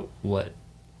figure out what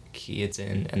key it's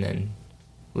in, and then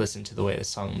listen to the way the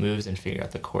song moves and figure out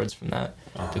the chords from that,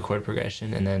 the chord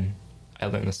progression, and then I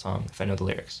learn the song if I know the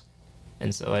lyrics.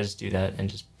 And so I just do that and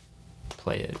just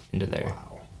play it into there. Wow.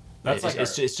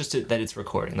 It's just that it's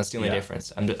recording. That's the only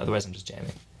difference. Otherwise, I'm just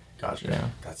jamming. Gotcha. You know?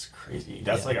 That's crazy.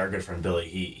 That's like our good friend Billy.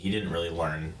 He didn't really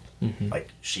learn like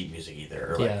sheet music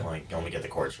either, or like only get the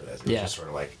chords for this. It was just sort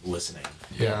of like listening.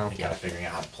 And kind of figuring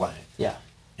out how to play. Yeah.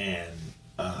 And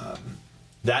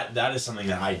that is something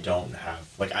that I don't have.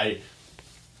 Like,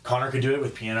 Connor could do it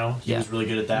with piano. He was really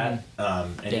good at that.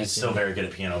 And he's still very good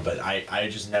at piano. But I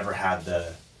just never had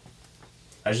the.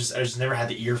 I just never had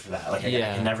the ear for that. Like, I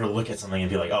can never look at something and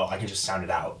be like, oh, I can just sound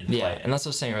it out and play it. And that's what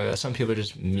I was saying earlier. Some people are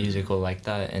just musical like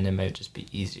that, and it might just be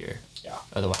easier. Yeah.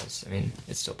 Otherwise, I mean,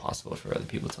 it's still possible for other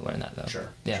people to learn that, though. Sure.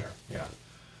 Yeah.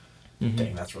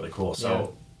 Dang, that's really cool.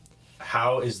 So,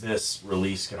 how is this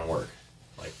release gonna work?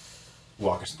 Like,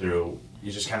 walk us through.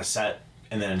 You just kind of set,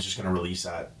 and then it's just gonna release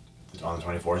on the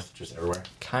 24th, just everywhere.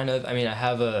 Kind of. I mean, I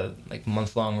have a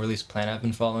month-long release plan I've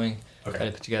been following. Okay. That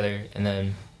I put together, and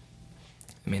then.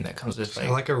 I mean, that comes with,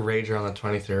 like a rager on the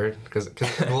 23rd, because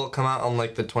will it come out on,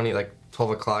 like, the 12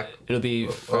 o'clock? It'll be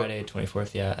Friday,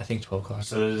 24th, yeah, I think 12 o'clock.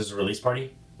 So there's a release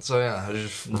party? So, yeah,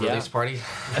 just release party?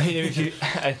 I mean,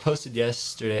 I posted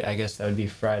yesterday, I guess that would be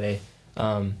Friday,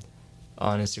 on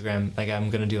Instagram. Like, I'm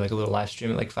going to do, like, a little live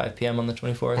stream at, like, 5 p.m. on the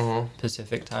 24th,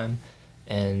 Pacific time,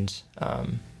 and,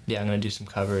 I'm going to do some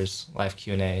covers, live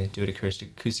Q&A, do an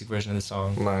acoustic version of the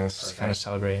song. Nice. Just kind of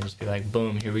celebrate and just be like,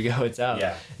 boom, here we go, it's out.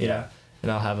 Yeah. You know? And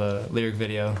I'll have a lyric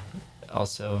video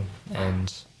also,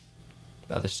 and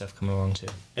other stuff coming along too.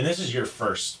 And this is your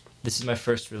first. This is my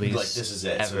first release. Like, this is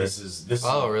it. Ever. So this.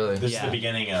 Oh, really? This is the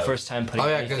beginning of. First time putting. Oh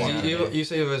yeah, because you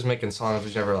say you was making songs,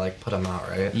 but you never like put them out,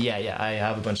 right? Yeah. I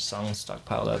have a bunch of songs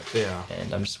stockpiled up. Yeah.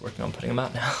 And I'm just working on putting them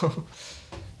out now.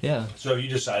 Yeah. So have you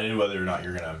decided whether or not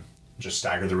you're gonna just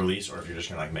stagger the release, or if you're just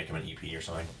gonna, like, make them an EP or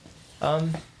something? I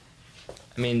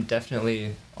mean,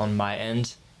 definitely on my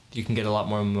end. You can get a lot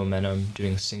more momentum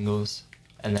doing singles,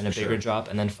 and then a bigger drop,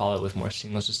 and then follow it with more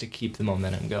singles just to keep the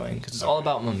momentum going. Because it's all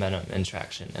about momentum and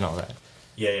traction and all that.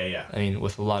 Yeah. I mean,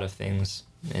 with a lot of things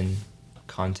in the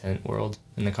content world,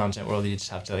 you just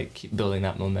have to, like, keep building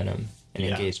that momentum and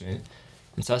engagement.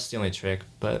 And so that's the only trick,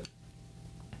 but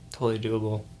totally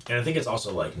doable. And I think it's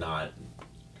also, like, not...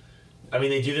 I mean,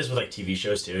 they do this with like TV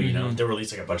shows too. You know, they'll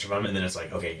release like a bunch of them, and then it's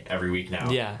like, okay, every week now.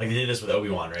 Yeah. Like they did this with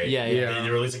Obi-Wan, right? Yeah. They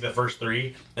released like the first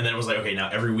 3, and then it was like, okay, now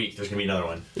every week there's gonna be another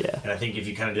one. Yeah. And I think if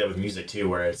you kind of do that with music too,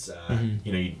 where it's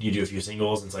you know, you do a few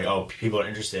singles, and it's like, oh, people are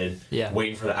interested,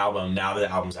 waiting for the album. Now that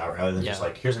the album's out, rather than just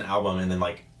like, here's an album, and then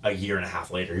like a year and a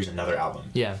half later, here's another album.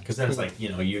 Yeah. Because then it's like, you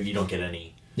know, you don't get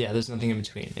any. Yeah, there's nothing in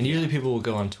between. And usually people will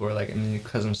go on tour. Like, I mean,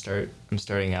 because I'm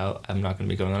starting out, I'm not going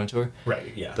to be going on a tour.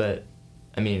 Right, yeah. But,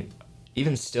 I mean,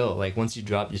 even still, like, once you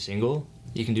drop your single,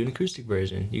 you can do an acoustic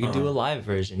version. You can do a live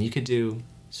version. You could do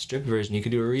strip version. You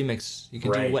could do a remix. You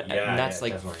can do what... and that's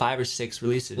like definitely. 5 or 6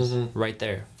 releases right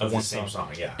there. Of the same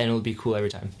song, yeah. And it'll be cool every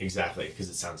time. Exactly, because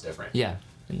it sounds different. Yeah.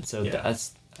 And so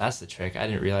that's the trick. I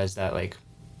didn't realize that, like,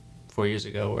 4 years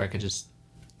ago, where I could just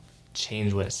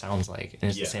change what it sounds like, and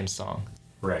it's the same song.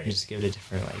 Right. You just give it a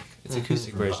different, like, it's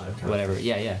acoustic version, whatever.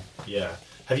 Yeah.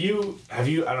 Have you, I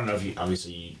don't know if you,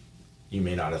 obviously, you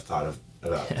may not have thought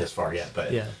about this far yet,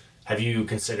 but have you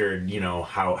considered, you know,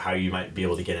 how you might be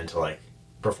able to get into, like,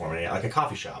 performing at, like, a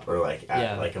coffee shop, or, like,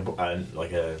 at, like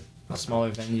a smaller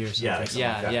venue or something.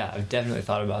 Yeah, I've definitely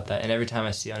thought about that. And every time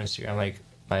I see on Instagram, like,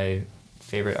 my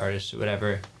favorite artist or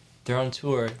whatever, they're on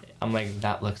tour, I'm like,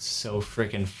 that looks so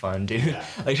freaking fun, dude. Yeah.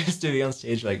 Like, just to be on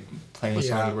stage, like, playing a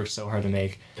song you worked so hard to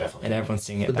make. Definitely. And everyone's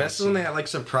singing it. The best is when they have, like,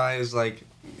 surprise, like,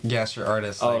 guests or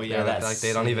artists. Like, that's... Like,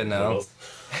 they don't even know.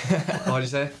 What'd you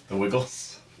say? The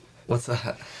Wiggles? What's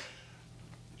that?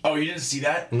 Oh, you didn't see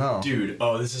that? No. Dude,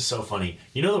 this is so funny.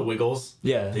 You know the Wiggles?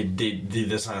 Yeah. They did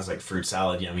this one as, like, fruit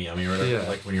salad, yummy, yummy, or whatever,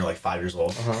 like, when you're, like, 5 years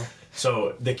old. Uh-huh.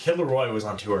 So, the Kid Laroi was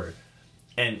on tour.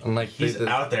 And like, he's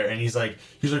out there, and he's like,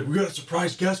 we got a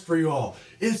surprise guest for you all.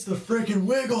 It's the freaking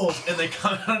Wiggles, and they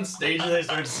come on stage and they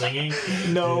start singing.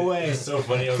 No way! It's so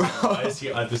funny. I was like, why is he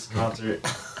at this concert?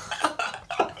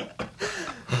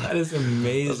 That is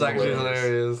amazing. That's actually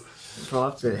hilarious. I'll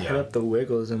have to hit up the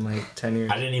Wiggles in like 10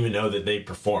 years. I didn't even know that they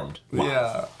performed live.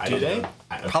 Yeah. Do they?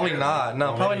 Probably not.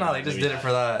 No, probably not. They just did it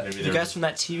for that. You guys from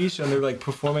that TV show, and they're like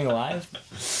performing live?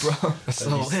 Bro, that's so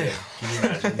lit. Can you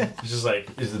imagine? It's just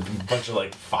like, there's a bunch of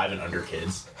like 5 and under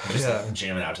kids just like,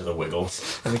 jamming out to the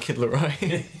Wiggles. And the Kid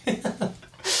Laroi.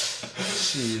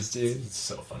 Jeez, dude. It's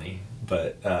so funny.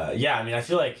 But yeah, I mean, I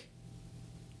feel like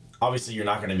obviously you're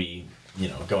not going to be, you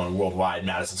know, going worldwide,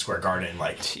 Madison Square Garden,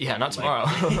 like... Yeah, not tomorrow.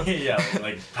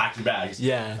 Like pack your bags.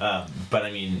 Yeah. But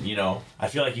I mean, you know, I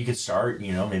feel like you could start,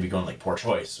 you know, maybe going like Poor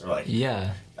Choice, or like...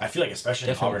 Yeah. I feel like especially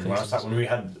Definitely in Auburn, when we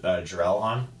had Jarrell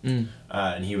on,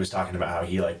 and he was talking about how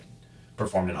he, like,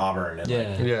 performed in Auburn and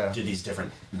like, did these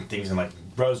different things in, like,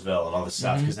 Roseville and all this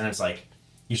stuff, because then it's like,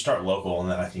 you start local, and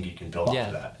then I think you can build off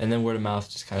of that. And then word of mouth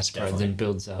just kind of spreads and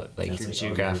builds out, like, your like,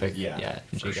 geographic... your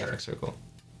geographic circle.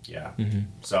 Yeah.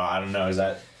 So I don't know. Is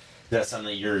that something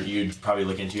that you'd probably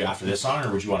look into after this song,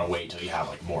 or would you want to wait till you have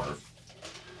like more?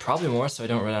 Probably more, so I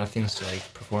don't run out of things to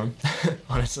like perform.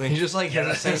 Honestly, you just like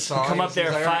the same song. Come up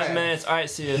there, like, 5 minutes. All right,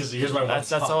 see you. Here's my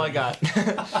that's all I got.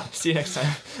 See you next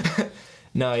time.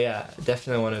 No, yeah,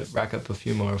 definitely want to rack up a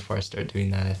few more before I start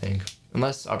doing that. I think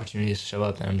unless opportunities show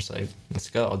up, then I'm just like, let's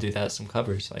go. I'll do that. Some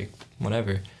covers, like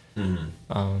whatever.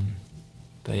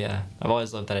 But yeah, I've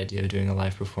always loved that idea of doing a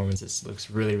live performance. It looks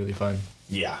really, really fun.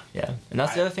 Yeah. Yeah, and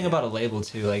that's the other thing about a label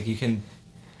too. Like you can,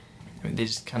 I mean, they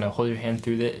just kind of hold your hand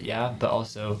through it, but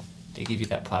also they give you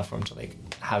that platform to like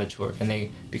have a tour,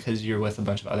 and because you're with a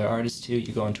bunch of other artists too,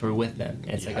 you go on tour with them,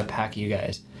 and it's like a pack of you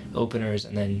guys, openers,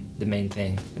 and then the main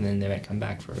thing, and then they might come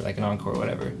back for like an encore or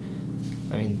whatever.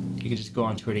 I mean, you could just go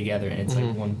on tour together, and it's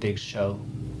like one big show.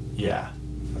 Yeah,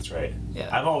 that's right. Yeah,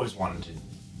 I've always wanted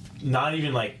to, not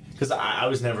even like. Because I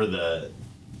was never the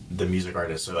music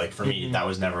artist, so like for me that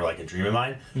was never like a dream of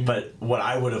mine. But what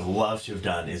I would have loved to have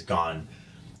done is gone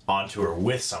on tour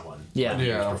with someone when he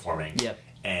was performing,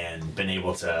 and been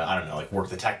able to, I don't know, like work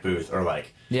the tech booth or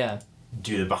like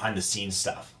do the behind the scenes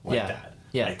stuff like that.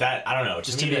 Yeah, like that. I don't know.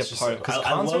 Just to be a part, because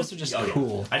concerts are just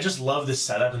cool. I just love the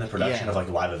setup and the production of like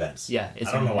live events. Yeah, it's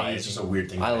I don't know amazing. why. It's just a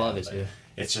weird thing. I love it too.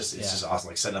 It's just awesome.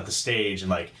 Like setting up the stage and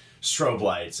like strobe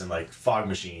lights and like fog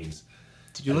machines.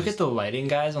 Did you look at the lighting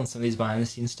guys on some of these behind the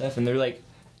scenes stuff, and they're like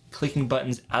clicking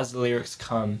buttons as the lyrics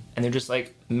come, and they're just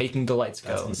like making the lights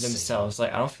go themselves.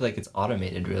 Like I don't feel like it's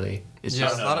automated really. It's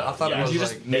just I thought it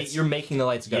was you're making the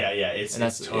lights go. Yeah, it's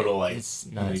total like it's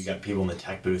you know, you got people in the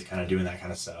tech booth kind of doing that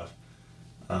kind of stuff.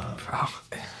 Bro.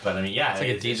 But I mean, yeah, it's like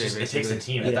a DJ. It takes a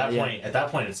team. At that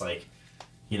point, it's like,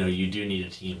 you know, you do need a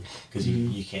team because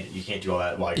you can't do all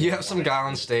that while you have some guy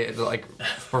on stage like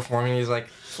performing. He's like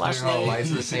flashing all the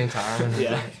lights at the same time.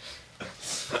 Yeah.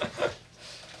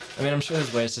 I mean, I'm sure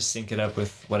there's ways to sync it up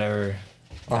with whatever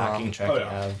backing track you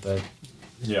have, but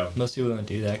most people don't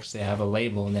do that because they have a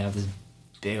label and they have this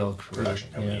big old crew.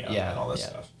 production company and all this yeah,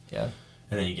 stuff. Yeah.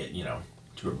 And then you get,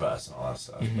 tour bus and all that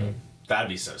stuff. Mm-hmm. But that'd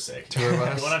be so sick. Tour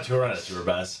bus? Going on tour on a tour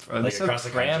bus. Bro, like so across the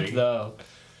cramped, country. though.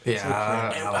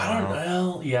 Yeah, I don't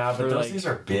know. Yeah, but For, those like, things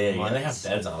are big and they have months.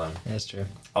 beds on them. That's true.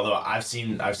 Although I've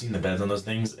seen the beds on those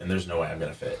things and there's no way I'm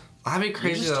gonna fit. I'd be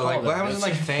crazy just though. Like, tall, what though. happens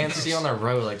when like fans see you on the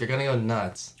road? Like, they're gonna go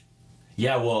nuts.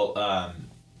 Yeah, well,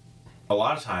 a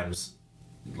lot of times,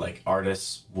 like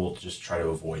artists will just try to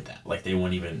avoid that. Like they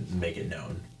won't even make it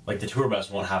known. Like the tour bus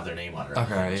won't have their name on it.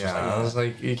 Okay, yeah. I was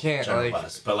like, you can't General like.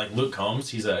 bus. But like Luke Combs,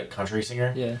 he's a country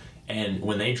singer. Yeah. And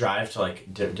when they drive to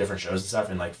like different shows and stuff,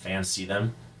 and like fans see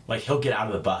them, like he'll get out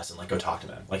of the bus and like go talk to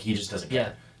them. Like he just doesn't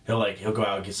care. He'll go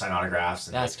out and sign autographs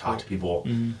and That's like talk cool. to people.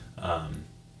 Mm-hmm.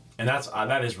 And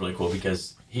that is really cool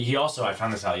because he also, I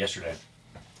found this out yesterday,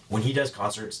 when he does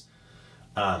concerts,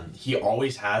 he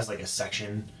always has like a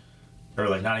section, or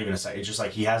like not even a section. It's just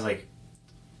like he has like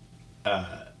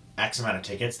X amount of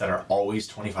tickets that are always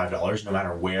 $25 no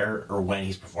matter where or when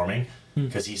he's performing,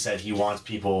 because he said he wants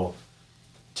people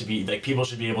to be like, people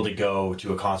should be able to go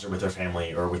to a concert with their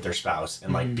family or with their spouse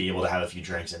and like be able to have a few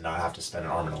drinks and not have to spend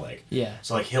an arm and a leg. Yeah.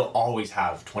 So like he'll always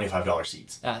have $25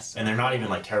 seats. That's And they're not even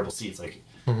like terrible seats. Like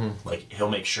like he'll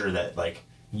make sure that like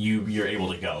you're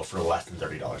able to go for less than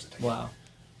 $30 a ticket. wow.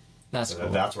 That's So cool.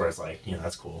 that's where it's like,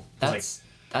 that's cool. It's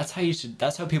That's how you should.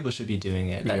 That's how people should be doing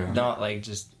it. Yeah. Not like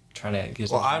just trying to get.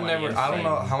 Well, some I've money never. and I don't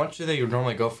know fame. how much do they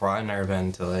normally go for. I've never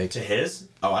been to like. to his.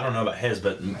 Oh, I don't know about his,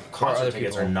 but concert other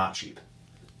tickets people. are not cheap.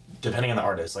 Depending on the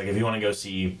artist, like if you want to go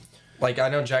see, Like I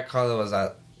know Jack Harlow was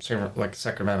at like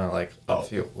Sacramento like a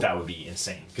few. that would be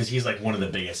insane because he's like one of the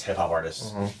biggest hip hop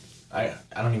artists. I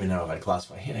don't even know if I'd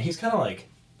classify him. He's kind of like,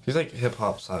 He's like hip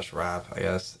hop / rap, I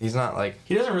guess. He's not like.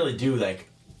 he doesn't really do like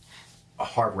a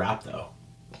hard rap though.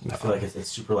 I feel like it's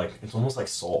super like, it's almost like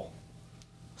soul.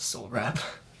 soul rap.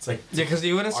 It's like, Yeah, because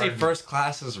you wouldn't say R&B. First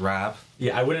Class is rap.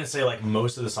 yeah, I wouldn't say like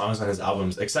most of the songs on his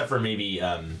albums, except for maybe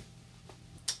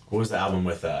what was the album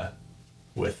with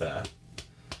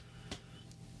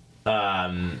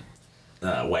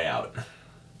Way Out.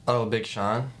 Oh, Big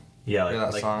Sean. Yeah, like, Yeah,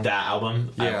 that like song. that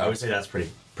album. Yeah. I would say that's pretty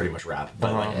much rap,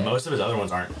 but like Yeah. most of his other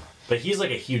ones aren't. But he's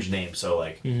like a huge name. So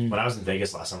like when I was in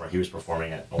Vegas last summer, he was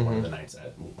performing at one of the nights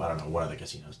at, I don't know, one of the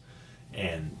casinos,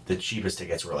 and the cheapest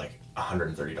tickets were like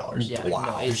 $130. Yeah. Like,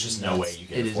 no, there's it's just nuts. no way you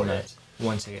can It is afford nuts. it.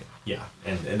 One ticket. Yeah,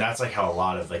 and that's like how a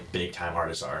lot of like big time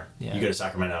artists are. Yeah. You go to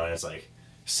Sacramento and it's like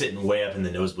sitting way up in the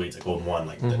nosebleeds at Golden One,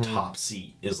 like the top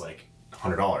seat is like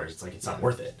 $100. It's like, it's not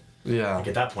worth it. Yeah. Like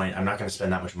at that point, I'm not going to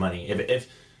spend that much money.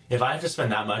 If I have to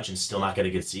spend that much and still not get a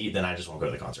good seat, then I just won't go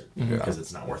to the concert because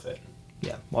it's not worth it.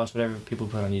 Yeah. Watch whatever people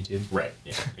put on YouTube. Right.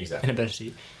 Yeah. In a Exactly. better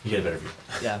seat. You get a better view.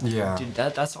 Yeah. Yeah. Dude,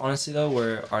 that's honestly though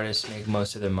where artists make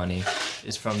most of their money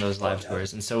is from those live yeah.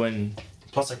 tours. And so when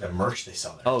Plus, like the merch they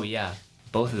sell there. oh yeah,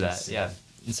 both of that. Insane. Yeah.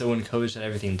 And so when COVID shut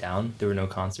everything down, there were no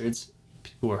concerts.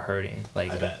 People were hurting.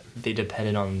 Like I bet. they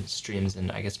depended on streams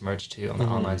and I guess merch too on the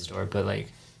online store. But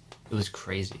like, it was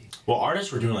crazy. Well,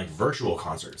 artists were doing like virtual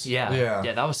concerts. Yeah. Yeah.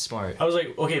 Yeah, that was smart. I was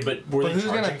like, okay, but were But they who's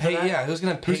gonna charging for pay? that? Yeah, who's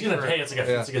gonna pay? Who's gonna for- pay? It's like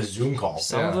yeah. a Zoom call.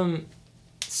 Some of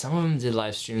them did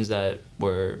live streams that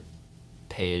were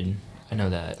paid. I know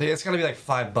that. It's gonna be like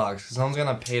 $5 because someone's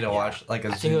gonna pay to watch like a.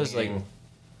 I think it was Zoom like meeting.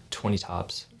 20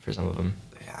 tops for some of them.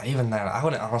 Yeah, even that. I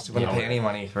wouldn't honestly wouldn't Yeah. pay any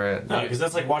money for it. No, because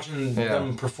that's like watching Yeah.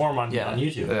 them perform on Yeah.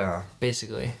 YouTube. Yeah.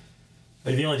 Basically.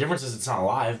 Like the only difference is it's not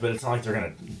live, but it's not like they're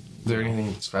gonna. Is there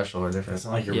anything special or different? It's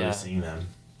not like you're Yeah. really seeing them.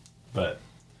 But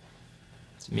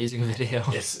It's a music video.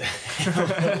 it's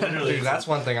literally. Dude, that's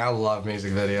one thing I love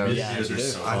music videos. Music Yeah, videos are dude.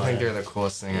 so I fun. think they're the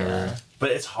coolest thing ever.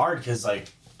 But it's hard because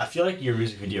like I feel like your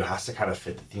music video has to kind of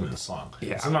fit the theme of the song.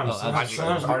 Yeah. Sometimes, Oh, absolutely.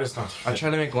 sometimes artists don't. I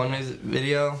tried to make one music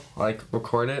video, like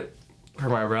record it for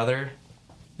my brother,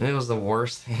 and it was the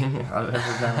worst thing I've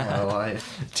ever done in my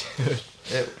life. Dude.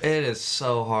 It is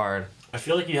so hard. I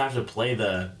feel like you have to play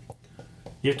the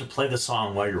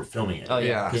song while you're filming it. Oh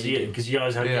yeah. Yeah. Because you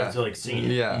always have, you Yeah. have to like sing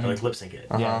it. Yeah. Or like lip sync it.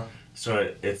 Uh-huh. Yeah.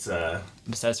 So it's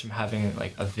Besides from having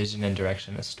like a vision and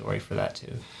direction, a story for that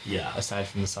too. yeah. Aside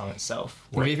from the song itself.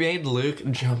 We made Luke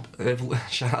jump.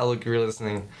 Shout out, Luke, if you're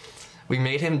listening. We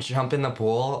made him jump in the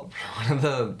pool for one of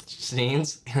the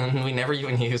scenes, and we never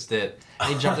even used it.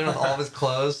 And he jumped in with all of his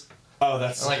clothes Oh,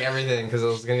 that's and like everything because it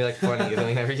was gonna be like funny, and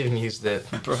we never even used it.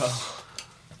 Bro.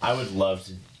 I would love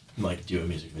to like do a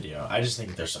music video. I just think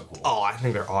that they're so cool. Oh, I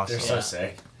think they're awesome. They're so Yeah.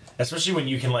 sick. Especially when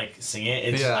you can like sing it.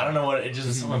 It's Yeah. I don't know what it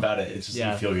just something about it. It's just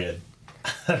Yeah. you feel good.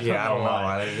 Yeah, I don't know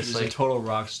why. They're Just just like a like total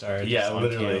rock star. Just Yeah, on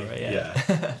literally. camera, Yeah.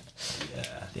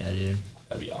 Yeah. Yeah, dude.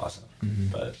 That'd be awesome. Mm-hmm.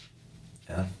 But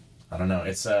yeah, I don't know.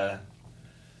 It's a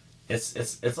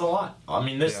lot. I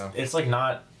mean, this Yeah. it's like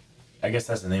not. I guess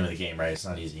that's the name of the game, right? It's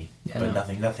not easy, Yeah, but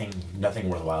no. nothing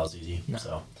worthwhile is easy. No.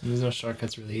 So There's no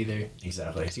shortcuts really either.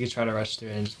 exactly. Because you could try to rush through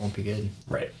it and it just won't be good.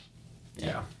 Right.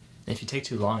 Yeah. And if you take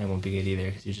too long, it won't be good either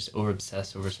because you're just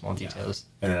over-obsessed over small details.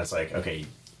 And then it's like, okay,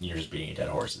 you're just beating a dead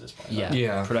horse at this point. Yeah.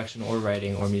 Yeah. Production or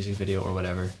writing or music video or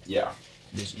whatever. Yeah.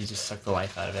 You just suck the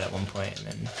life out of it at one point and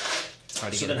then it's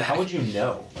hard to So get then it how back. would you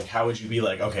know? Like, how would you be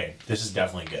like, okay, this is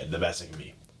definitely good, the best it can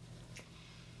be?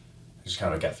 Just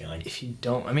kind of a gut feeling. If you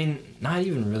don't, I mean, not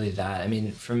even really that. I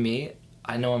mean, for me,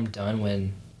 I know I'm done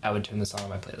when I would turn the song on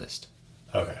my playlist.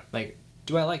 Okay. Like,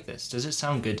 do I like this? Does it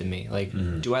sound good to me? Like,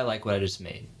 do I like what I just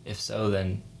made? If so,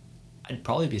 then I'd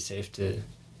probably be safe to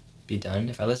be done.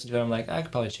 If I listen to it, I'm like, I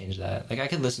could probably change that. Like, I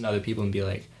could listen to other people and be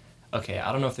like, okay,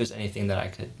 I don't know if there's anything that I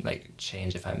could, like,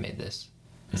 change if I made this.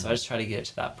 And so I just try to get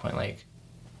to that point. Like,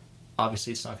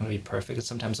 obviously, it's not going to be perfect. And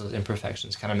sometimes those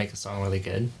imperfections kind of make a song really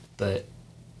good. But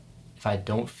if I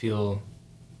don't feel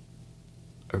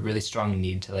a really strong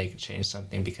need to, like, change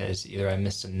something because either I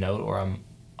missed a note or I'm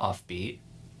off beat,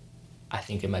 I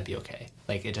think it might be okay.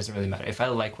 Like, it doesn't really matter. If I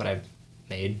like what I've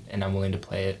made and I'm willing to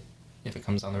play it, if it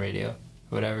comes on the radio or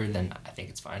whatever, then I think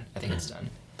it's fine. I think it's done.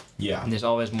 Yeah. And there's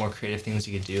always more creative things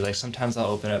you could do. Like, sometimes I'll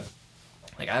open up,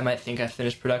 like, I might think I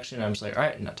finished production, and I'm just like, all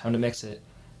right, now time to mix it.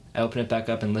 I open it back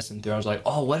up and listen through. I was like,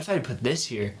 oh, what if I put this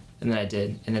here? And then I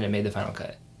did, and then it made the final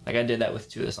cut. Like, I did that with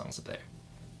 2 of the songs up there.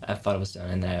 I thought it was done,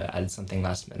 and then I added something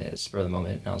last minute, spur of the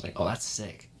moment, and I was like, oh, that's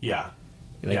sick. Yeah.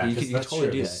 Like, yeah, you 'cause could that's totally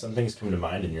true, do 'cause that. some things come to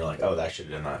mind, and you're like, oh, that should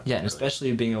have done that. Yeah, and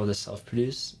especially being able to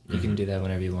self-produce, you can do that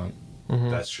whenever you want.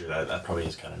 That's true. That probably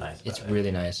is kind of nice. It's about it.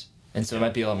 really nice. And so it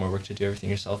might be a lot more work to do everything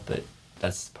yourself, but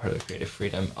that's part of the creative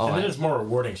freedom. Oh, And then it's more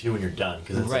rewarding too when you're done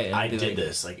because it's Right, like I and be did like-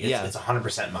 this. Like it's, yeah. it's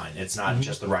 100% mine. It's not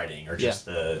just the writing or just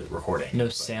the recording. no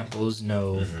But- samples,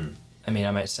 no... I mean,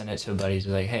 I might send it to a buddy to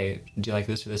be like, hey, do you like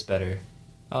this or this better?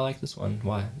 I like this one.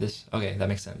 Why? This? Okay, that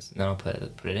makes sense. And then I'll put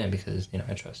it in because, you know,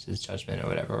 I trust his judgment or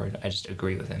whatever, or I just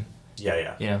agree with him. Yeah,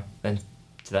 yeah. You know? Then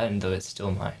to that end, though, it's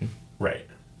still mine. Right.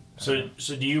 So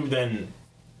do you then?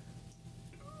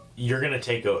 You're gonna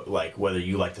take like whether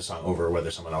you like the song over whether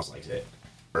someone else likes it,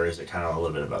 or is it kind of a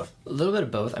little bit of both? A little bit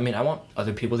of both. I mean, I want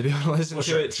other people to be able to listen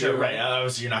to it, too. right.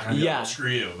 Obviously, you're not gonna be Yeah. able to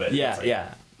screw you, but Yeah, it's like,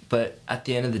 yeah. But at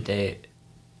the end of the day,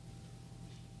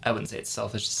 I wouldn't say it's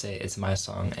selfish to say it's my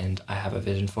song and I have a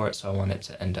vision for it, so I want it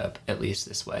to end up at least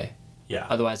this way. yeah.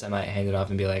 Otherwise, I might hand it off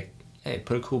and be like, hey,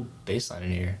 put a cool bass line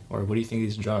in here. Or what do you think of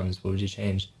these drums? What would you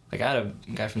change? Like, I had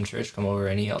a guy from church come over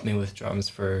and he helped me with drums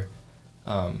for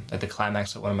like the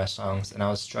climax of one of my songs. And I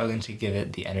was struggling to give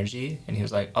it the energy. And he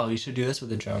was like, oh, you should do this with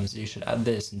the drums. You should add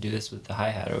this and do this with the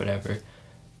hi-hat or whatever.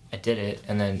 I did it,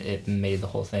 and then it made the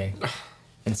whole thing.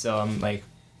 And so I'm like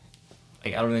I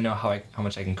don't really know how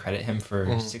much I can credit him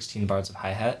for 16 bars of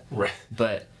hi-hat. Right.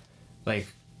 But, like,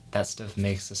 that stuff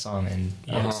makes the song, and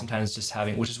you know, sometimes just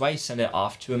having, which is why you send it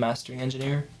off to a mastering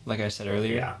engineer, like I said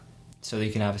earlier. Yeah. So that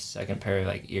you can have a second pair of,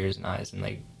 like, ears and eyes, and,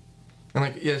 like... And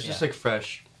like it's just like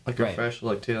fresh, like a Right. fresh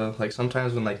look too. Like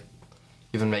sometimes when like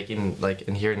even making like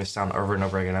and hearing the sound over and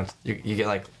over again, you get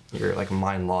like your like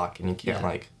mind lock and you can't Yeah.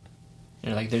 like.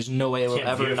 You're like, there's no way it will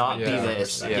Can't view ever it not from be a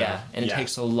this. different Yeah. perspective. And it Yeah.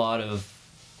 takes a lot of,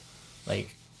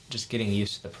 like, just getting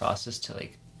used to the process to,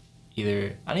 like,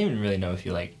 either... I don't even really know if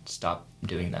you, like, stop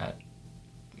doing that.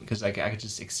 Because, like, I could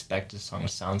just expect a song to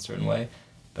sound a certain way.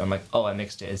 But I'm like, oh, I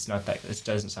mixed it. It's not that... It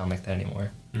doesn't sound like that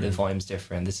anymore. The volume's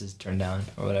different. This is turned down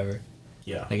or whatever.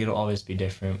 Yeah. Like, it'll always be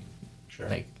different. Sure.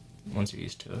 Like, once you're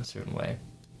used to a certain way.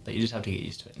 But you just have to get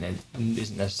used to it. And it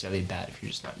isn't necessarily bad if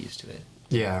you're just not used to it.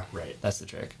 Yeah. Right. That's the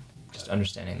trick. Just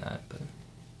understanding that. But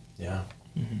Yeah.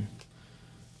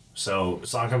 So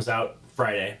song comes out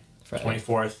Friday. Friday.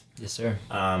 24th. Yes, sir.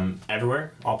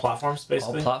 Everywhere, all platforms,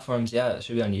 basically. All platforms, yeah. It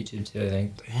should be on YouTube, too, I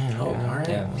think. Damn. Oh, all right.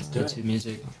 Yeah, let's do YouTube it.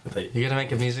 music. You gonna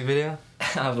make a music video? I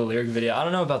have a lyric video. I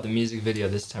don't know about the music video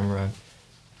this time around.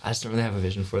 I just don't really have a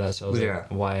vision for that, so I was Yeah. like,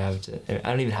 why I have to...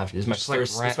 I don't even have to. This is my Just, like,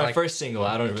 first rant, it's my like- first single.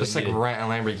 I don't really Just like need it. rent a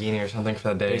Lamborghini or something for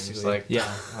the day. Just Basically, like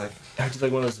yeah. like I do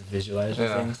like one of those visualizer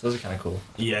Yeah. things. Those are kind of cool.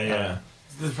 Yeah, yeah.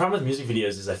 The problem with music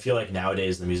videos is I feel like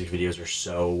nowadays the music videos are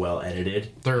so well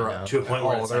edited they're I know. to a point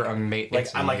where it's they're like, amazing. like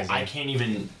I'm like I can't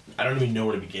even I don't even know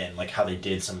where to begin like how they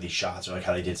did some of these shots or like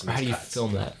how they did some Or of how do these you cuts.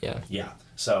 film that? Yeah. Yeah,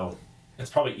 so it's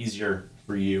probably easier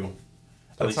for you.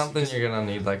 At That's least- something you're gonna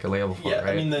need like a label for, Yeah,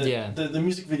 right? I mean Yeah. the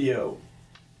music video.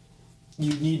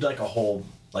 You need like a whole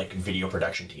like video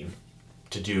production team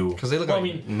to do Because they look well,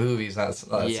 like I mean, movies. That's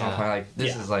Yeah. something like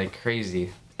this Yeah. is like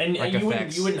crazy. and like you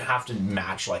effects. wouldn't have to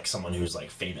match like someone who's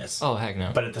like famous. Oh, heck no.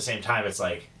 But at the same time, it's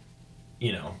like,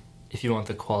 you know, if you want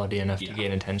the quality enough to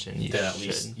gain attention, you then at should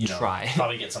least try.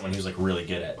 Probably get someone who's like really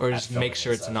good at. Or at just filming make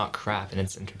sure and it's stuff. not crap and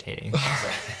it's entertaining.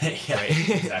 Yeah, Right.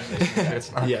 exactly.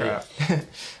 It's not crap.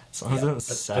 As long as it doesn't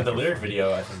suck. But the lyric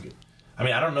video, I think. I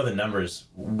mean, I don't know the numbers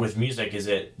with music. Does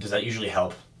that usually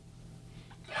help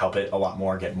it a lot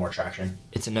more, get more traction?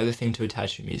 It's another thing to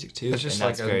attach your music to, It's just and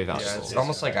like that's very valuable. Yeah, it's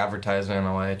almost like advertising in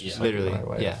a way. Just like Literally, another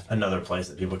way. yeah. Another place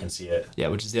that people can see it. Yeah,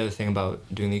 which is the other thing about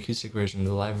doing the acoustic version,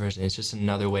 the live version. It's just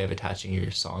another way of attaching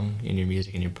your song and your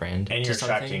music and your brand And to you're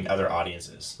something. attracting other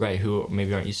audiences. Right, who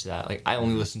maybe aren't used to that. Like, I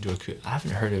only listen to I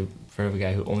haven't heard of a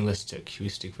guy who only listens to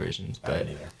acoustic versions, I but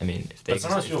haven't either. I mean, if they But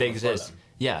sometimes exist, people prefer them.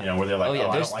 yeah. You know, where they're like, oh yeah,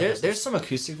 I there's don't like this. there's some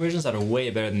acoustic versions that are way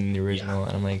better than the original,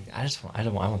 and I'm like, I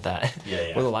want that.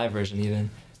 Yeah. Or the live version even,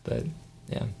 but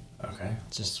yeah, Okay.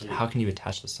 it's just Sweet. how can you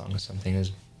attach the song to something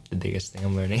is the biggest thing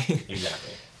I'm learning.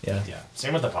 Exactly. Yeah. Yeah.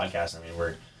 Same with the podcast. I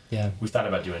mean, Yeah. we've thought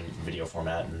about doing video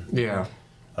format and Yeah.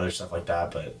 other stuff like that,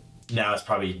 but now it's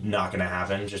probably not going to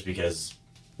happen just because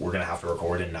we're going to have to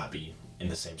record and not be in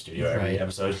the same studio every Right.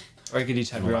 episode. Or you could each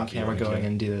have We'll your own not be camera able to going do-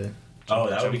 and do the. Oh,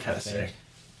 that would be jump kind of thing. sick.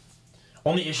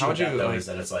 Only issue How with would that you, though like- is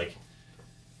that it's like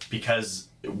because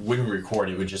when we record,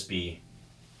 it would just be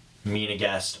me and a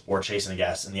guest or Chase and a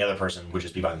guest, and the other person would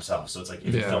just be by themselves. So it's like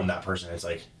if you Yeah. film that person, it's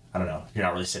like I don't know, you're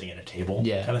not really sitting at a table,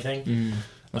 Yeah. kind of thing.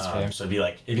 That's fair. So it'd be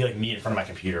like me in front of my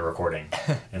computer recording,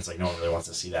 and it's like no one really wants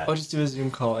to see that. I'll just do a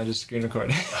Zoom call and just screen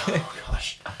record. Oh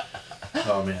gosh.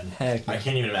 Oh man. Heck I no.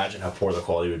 can't even imagine how poor the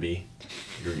quality would be.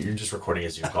 You're just recording a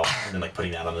Zoom call and then like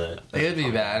putting that on the. It'd be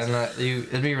bad, and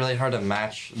it'd be really hard to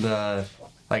match the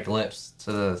like lips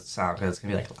to the sound because it's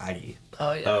gonna be like laggy.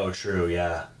 Oh yeah. Oh, true.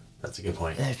 Yeah, that's a good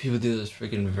point. And if people do those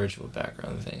freaking virtual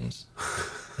background things,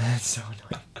 that's so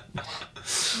annoying.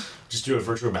 Just do a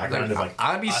virtual background of like.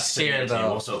 I'd be us sitting at a scared,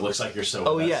 table though. so it looks like you're so.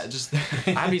 Oh with yeah, us. just.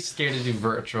 I'd be scared to do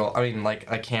virtual. I mean,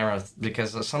 like a camera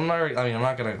because some are. I mean, I'm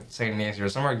not gonna say any names here.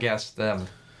 Some are guests that have.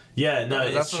 Yeah, no,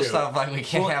 That's it's some true. stuff like we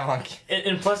can't Well, have on.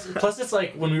 And plus it's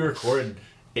like when we record,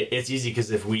 it's easy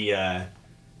because if we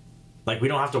like we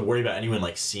don't have to worry about anyone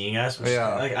like seeing us. Which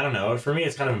Yeah. is, like I don't know. For me,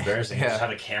 it's kind of embarrassing. to Yeah. just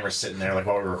have a camera sitting there like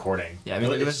while we're recording. Yeah, I mean,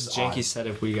 look at It's this just janky odd.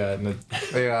 setup we got.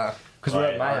 Yeah. Because we're at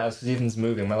Right. my house, because Ethan's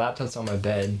moving. My laptop's on my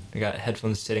bed. I got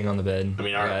headphones sitting on the bed. I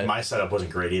mean, got- my setup wasn't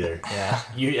great either. Yeah.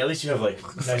 At least you have like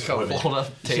nice Like a equipment. fold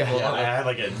up table. Yeah, I had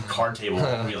like a card table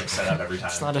that we like set up every time.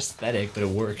 It's not aesthetic, but it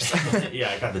works. Yeah,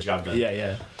 I got the job done.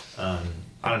 yeah.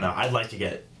 I don't know. I'd like to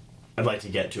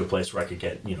get to a place where I could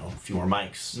get a few more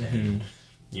mics and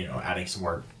adding some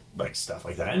more like stuff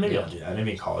like that. And maybe Yeah. I'll do that.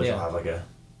 Maybe in college Yeah. I'll have like a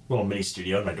little mini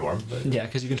studio in my dorm. But Yeah,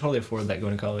 because you can totally afford that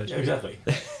going to college. yeah, exactly.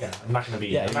 Yeah, I'm not gonna be.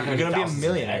 Yeah, I'm not you're gonna be a thousands in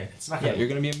millionaire. debt. It's not Yeah, gonna. you're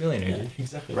gonna be a millionaire, Yeah, dude.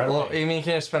 exactly. Right. Well, away. I mean, you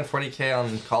can spend 40K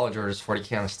on college or just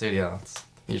 40K on the studio. It's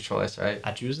your choice, right?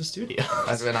 I choose a studio.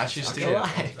 I choose Not studio. gonna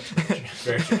lie.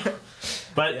 Very true.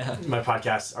 But Yeah. our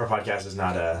podcast is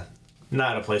not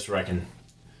a place where I can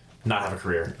not have a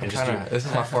career and just do. This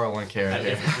is my 401K right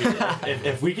here.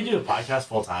 If we could do a podcast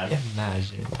full time,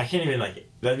 Imagine. I can't even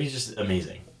that'd be just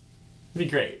amazing. It'd be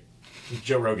great.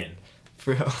 Joe Rogan.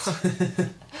 For real.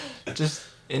 Just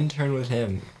intern with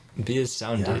him. Be his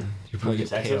sound Yeah. dude. You probably Move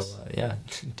to get paid a Texas? lot. Yeah,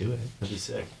 do it. That'd be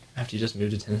sick. After you just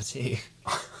moved to Tennessee.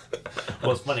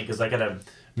 Well, it's funny because I gotta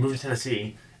move to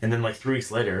Tennessee, and then like 3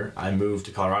 weeks later, I moved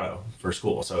to Colorado for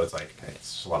school. So it's like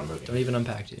it's just a lot of moving. Don't even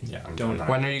unpack, dude. Yeah, I'm Don't. not.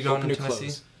 When are you going Open to your Tennessee?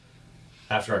 clothes.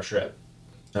 After our trip,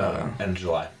 Oh. end of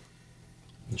July.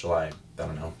 July, I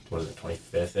don't know. What is it?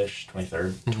 25th ish,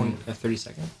 23rd.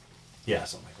 32nd? Yeah,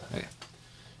 something like that. Okay.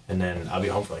 And then I'll be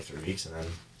home for like 3 weeks, and then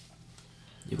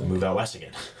You we'll move out west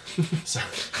again. So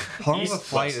How long of a east,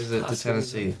 flight west. is it to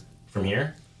Tennessee? From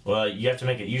here? Well, you have to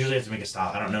make it. Usually, you have to make a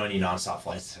stop. I don't know any nonstop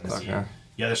flights to Tennessee. Okay.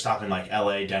 You either stop in like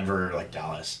L.A., Denver, or like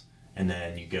Dallas, and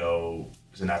then you go.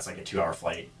 And that's like a 2-hour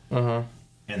flight, Uh huh.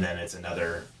 and then it's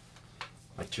another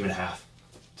like 2.5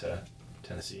 to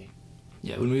Tennessee.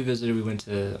 Yeah, when we visited, we went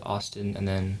to Austin and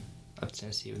then up to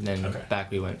Tennessee. And then Okay.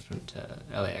 back we went to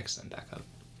LAX and back up.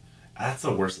 That's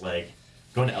the worst leg.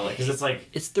 Going to L.A. because it's like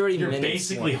It's 30 you're minutes.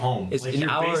 basically home. It's Like, an you're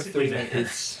hour, basically 30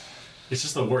 minutes. there. It's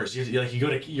just the worst. You go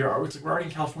to it's like we're already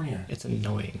in California. It's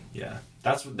annoying. Yeah,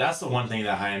 that's the one thing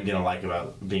that I am gonna like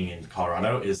about being in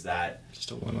Colorado is that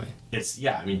Just a one-way. it's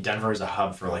I mean Denver is a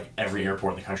hub for like every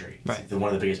airport in the country. It's Right. like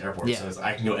one of the biggest airports. Yeah. So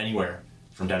I can go anywhere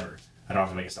from Denver. I don't have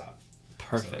to make a stop. So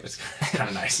Perfect. it's kind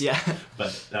of nice. Yeah.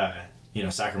 But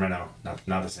Sacramento,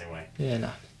 not the same way. Yeah, no.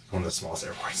 One of the smallest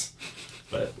airports.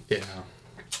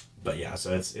 But yeah,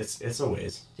 so it's a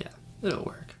ways. Yeah, it'll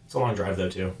work. It's a long drive though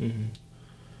too. Mm-hmm.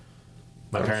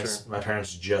 My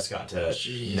parents just got to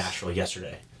Jeez. Nashville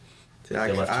yesterday.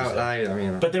 I left Tuesday.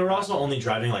 mean, But they were also only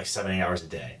driving like 7-8 hours a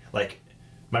day. Like,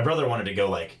 my brother wanted to go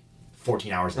like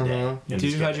 14 hours a day. And Dude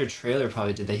just who get had your there. trailer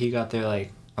probably did that. He got there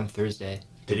like on Thursday.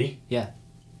 Did he? Yeah.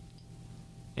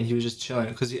 And he was just chilling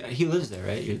because he lives there,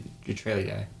 right? Your trailer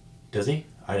guy. Does he?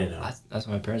 I didn't know. That's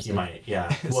what my parents He did. might,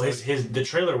 yeah. Well, the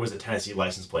trailer was a Tennessee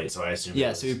license plate, so I assume.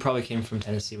 Yeah, so he probably came from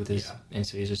Tennessee with his, Yeah. and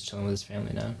so he's just chilling with his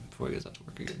family now before he goes out to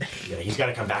work again. Yeah, he's got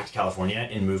to come back to California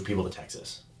and move people to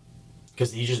Texas,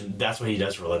 because that's what he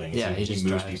does for a living. Is Yeah, he just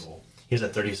moves drives. people. He has a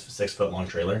 36-foot long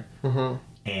trailer,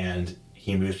 and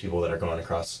he moves people that are going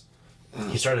across.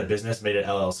 He started a business, made it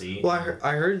LLC. Well,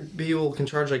 I heard people can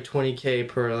charge like $20K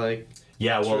per like.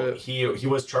 Yeah, well, trip. he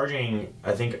was charging.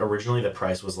 I think originally the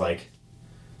price was like.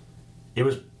 It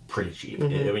was pretty cheap. I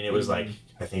mean, it was like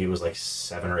I think it was like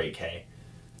 $7 or $8K.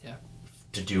 Yeah.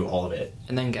 To do all of it,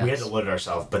 And then gas. we had to load it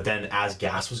ourselves. But then as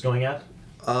gas was going up,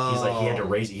 he's like he had to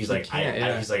raise it. He's like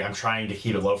he's like I'm trying to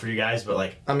keep it low for you guys, but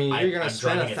like I mean, you're gonna I'm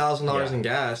spend driving $1,000 in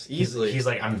gas easily. He's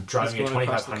like I'm driving a He's going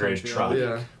across the 2,500 country, truck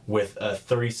yeah. with a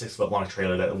 36-foot long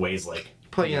trailer that weighs like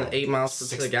Putting in 8 miles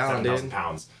to the gallon, 7,000 dude.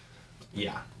 pounds.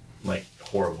 Yeah, like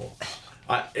horrible.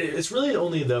 It's really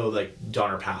only though like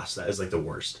Donner Pass that is like the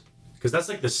worst, because that's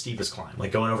like the steepest climb,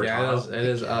 like going over. Yeah, Tahoe. it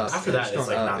is. After that, it's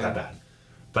like not that bad.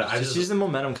 But I Just use the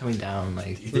momentum coming down,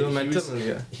 like. The momentum,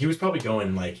 yeah. He was probably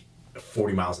going like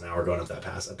 40 miles an hour going up that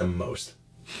pass at the most.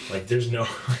 Like there's no.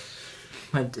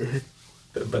 My dude.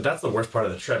 But that's the worst part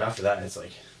of the trip. After that, it's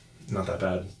like not that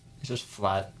bad. It's just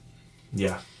flat.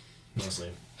 Yeah,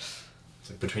 mostly. It's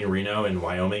like between Reno and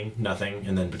Wyoming, nothing,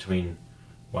 and then between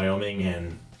Wyoming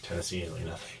and Tennessee, like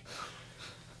nothing.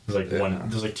 There's like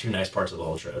there's like 2 nice parts of the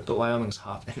whole trip. But Wyoming's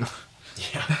hot.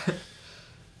 Yeah.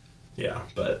 Yeah,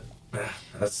 but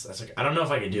that's like I don't know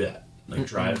if I could do that. Like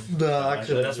drive.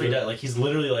 Actually, that's what he does. Like he's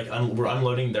literally like we're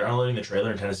unloading. They're unloading the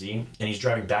trailer in Tennessee, and he's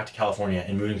driving back to California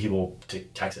and moving people to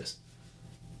Texas.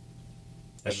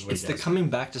 That's just what It's he the does. coming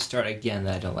back to start again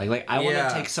that I don't like. Like I want Yeah.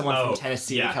 to take someone Oh, from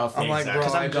Tennessee yeah. to California. I'm like, bro,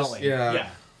 because I I'm just going. Yeah.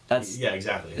 That's Yeah,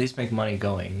 exactly. at least make money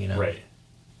going. You know. Right.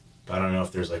 But I don't know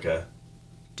if there's like a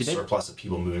Do they? surplus of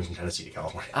people moving from Tennessee to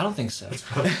California. I don't think so.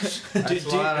 That's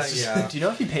why, yeah. Do you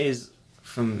know if he pays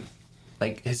from,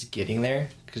 like, his getting there?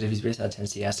 Because if he's based out of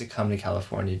Tennessee, he has to come to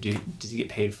California. Does he get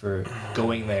paid for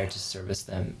going there to service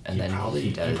them, and then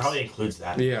he does? He probably includes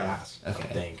that. Yeah. Gas, I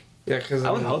Okay. think. Yeah, because I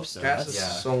would hope so. Gas That's- is Yeah.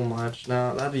 so much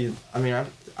now. That'd be. I mean,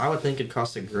 I would think it'd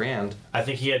cost $1,000. I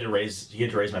think he had to raise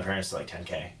my parents to like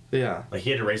 10K. Yeah. Like he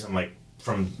had to raise them like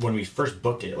from when we first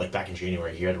booked it, like back in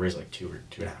January, he had to raise like 2 or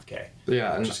 2.5K.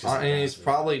 Yeah, and, Just 'cause of the he's gas.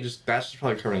 probably that's just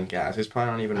probably covering gas. He's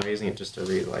probably not even raising it just to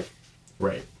read like.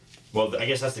 Right. Well, I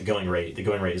guess that's the going rate. The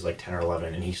going rate is like 10 or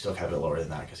 11, and he still kept it lower than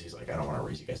that because he's like, I don't want to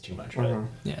raise you guys too much. But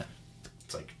Yeah.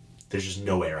 it's like there's just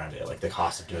no way around it. Like the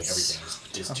cost of doing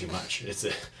everything is too much. It's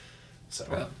so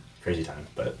Right. crazy time,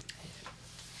 but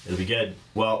it'll be good.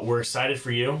 Well, we're excited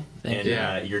for you Thank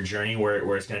and you. your journey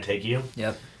where it's going to take you.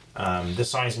 Yep. This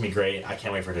song is gonna be great. I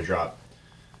can't wait for it to drop.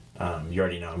 You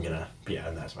already know I'm gonna be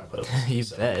adding that to my playlist. You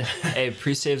so. bet. Hey,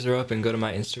 pre-saves are open. Go to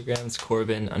my Instagram. It's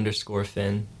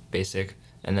Corban_Finn basic,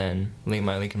 and then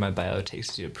my link in my bio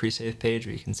takes you to a pre-save page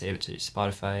where you can save it to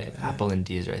Spotify, Apple, and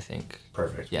Deezer. I think.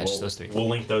 Perfect. Yeah, just those 3. We'll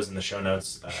link those in the show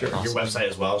notes. Sure. Your Awesome. website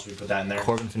as well. Should we put that in there?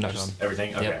 CorbanFinn.com. Just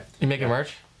everything. Okay. Yep. You making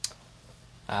merch?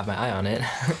 I have my eye on it.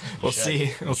 We'll should.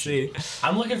 see. We'll see.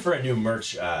 I'm looking for a new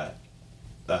merch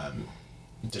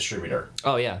distributor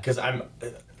Oh yeah. because I'm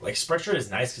like Spreadshirt is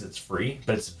nice because it's free,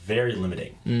 but it's very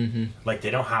limiting. Mm-hmm. Like they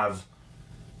don't have.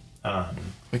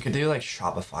 We could do like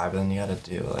Shopify, but then you gotta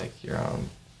do like your own.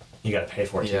 You got to pay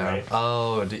for it too, right?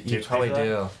 Oh, you you have to pay probably for that?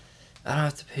 do. I don't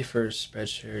have to pay for a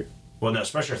Spreadshirt. Well, no,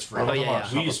 Spreadshirt's free. Oh,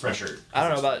 yeah. We use Spreadshirt. I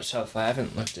don't know about Shopify. I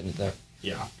haven't looked into that.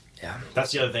 Yeah. Yeah.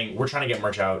 That's the other thing. We're trying to get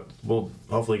merch out. We'll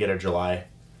hopefully get a July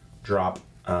drop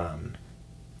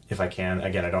if I can.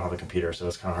 Again, I don't have a computer, so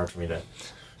it's kind of hard for me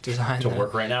Design to that.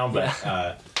 work right now.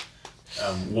 But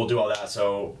we'll do all that.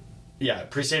 So yeah,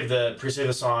 pre-save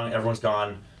the song. Everyone's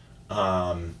gone,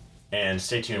 and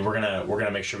stay tuned. We're gonna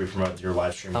make sure we promote your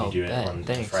live stream. Oh, You do it bet. on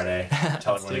Thanks. Friday.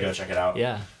 Tell everyone to go check it out.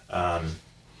 Yeah.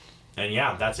 And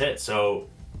yeah, that's it. So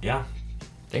yeah,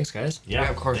 Thanks, guys. yeah. Yeah,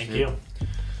 of course, Thank dude. you. Well,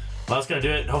 that's gonna do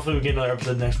it. Hopefully, we get another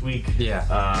episode next week. Yeah.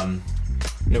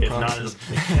 No If promises.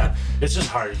 not, yeah, it's just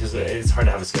hard because it's hard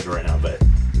to have a schedule right now. But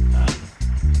in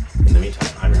the meantime,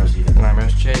 I'm your host Ethan. And I'm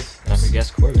Rose Chase. And I'm your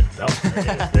guest, Corban. Oh,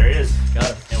 there he is.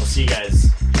 Got it. And we'll see you guys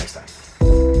next time.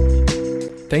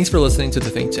 Thanks for listening to The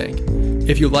Think Tank.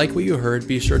 If you like what you heard,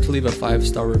 be sure to leave a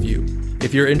 5-star review.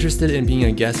 If you're interested in being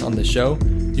a guest on the show,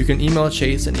 you can email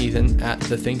Chase and Ethan at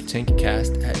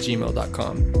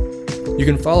thethinktankcast@gmail.com. You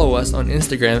can follow us on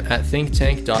Instagram at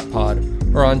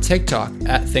thinktank.pod or on TikTok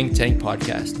at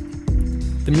thinktankpodcast.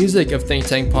 The music of Think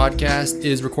Tank Podcast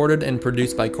is recorded and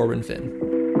produced by Corban Finn.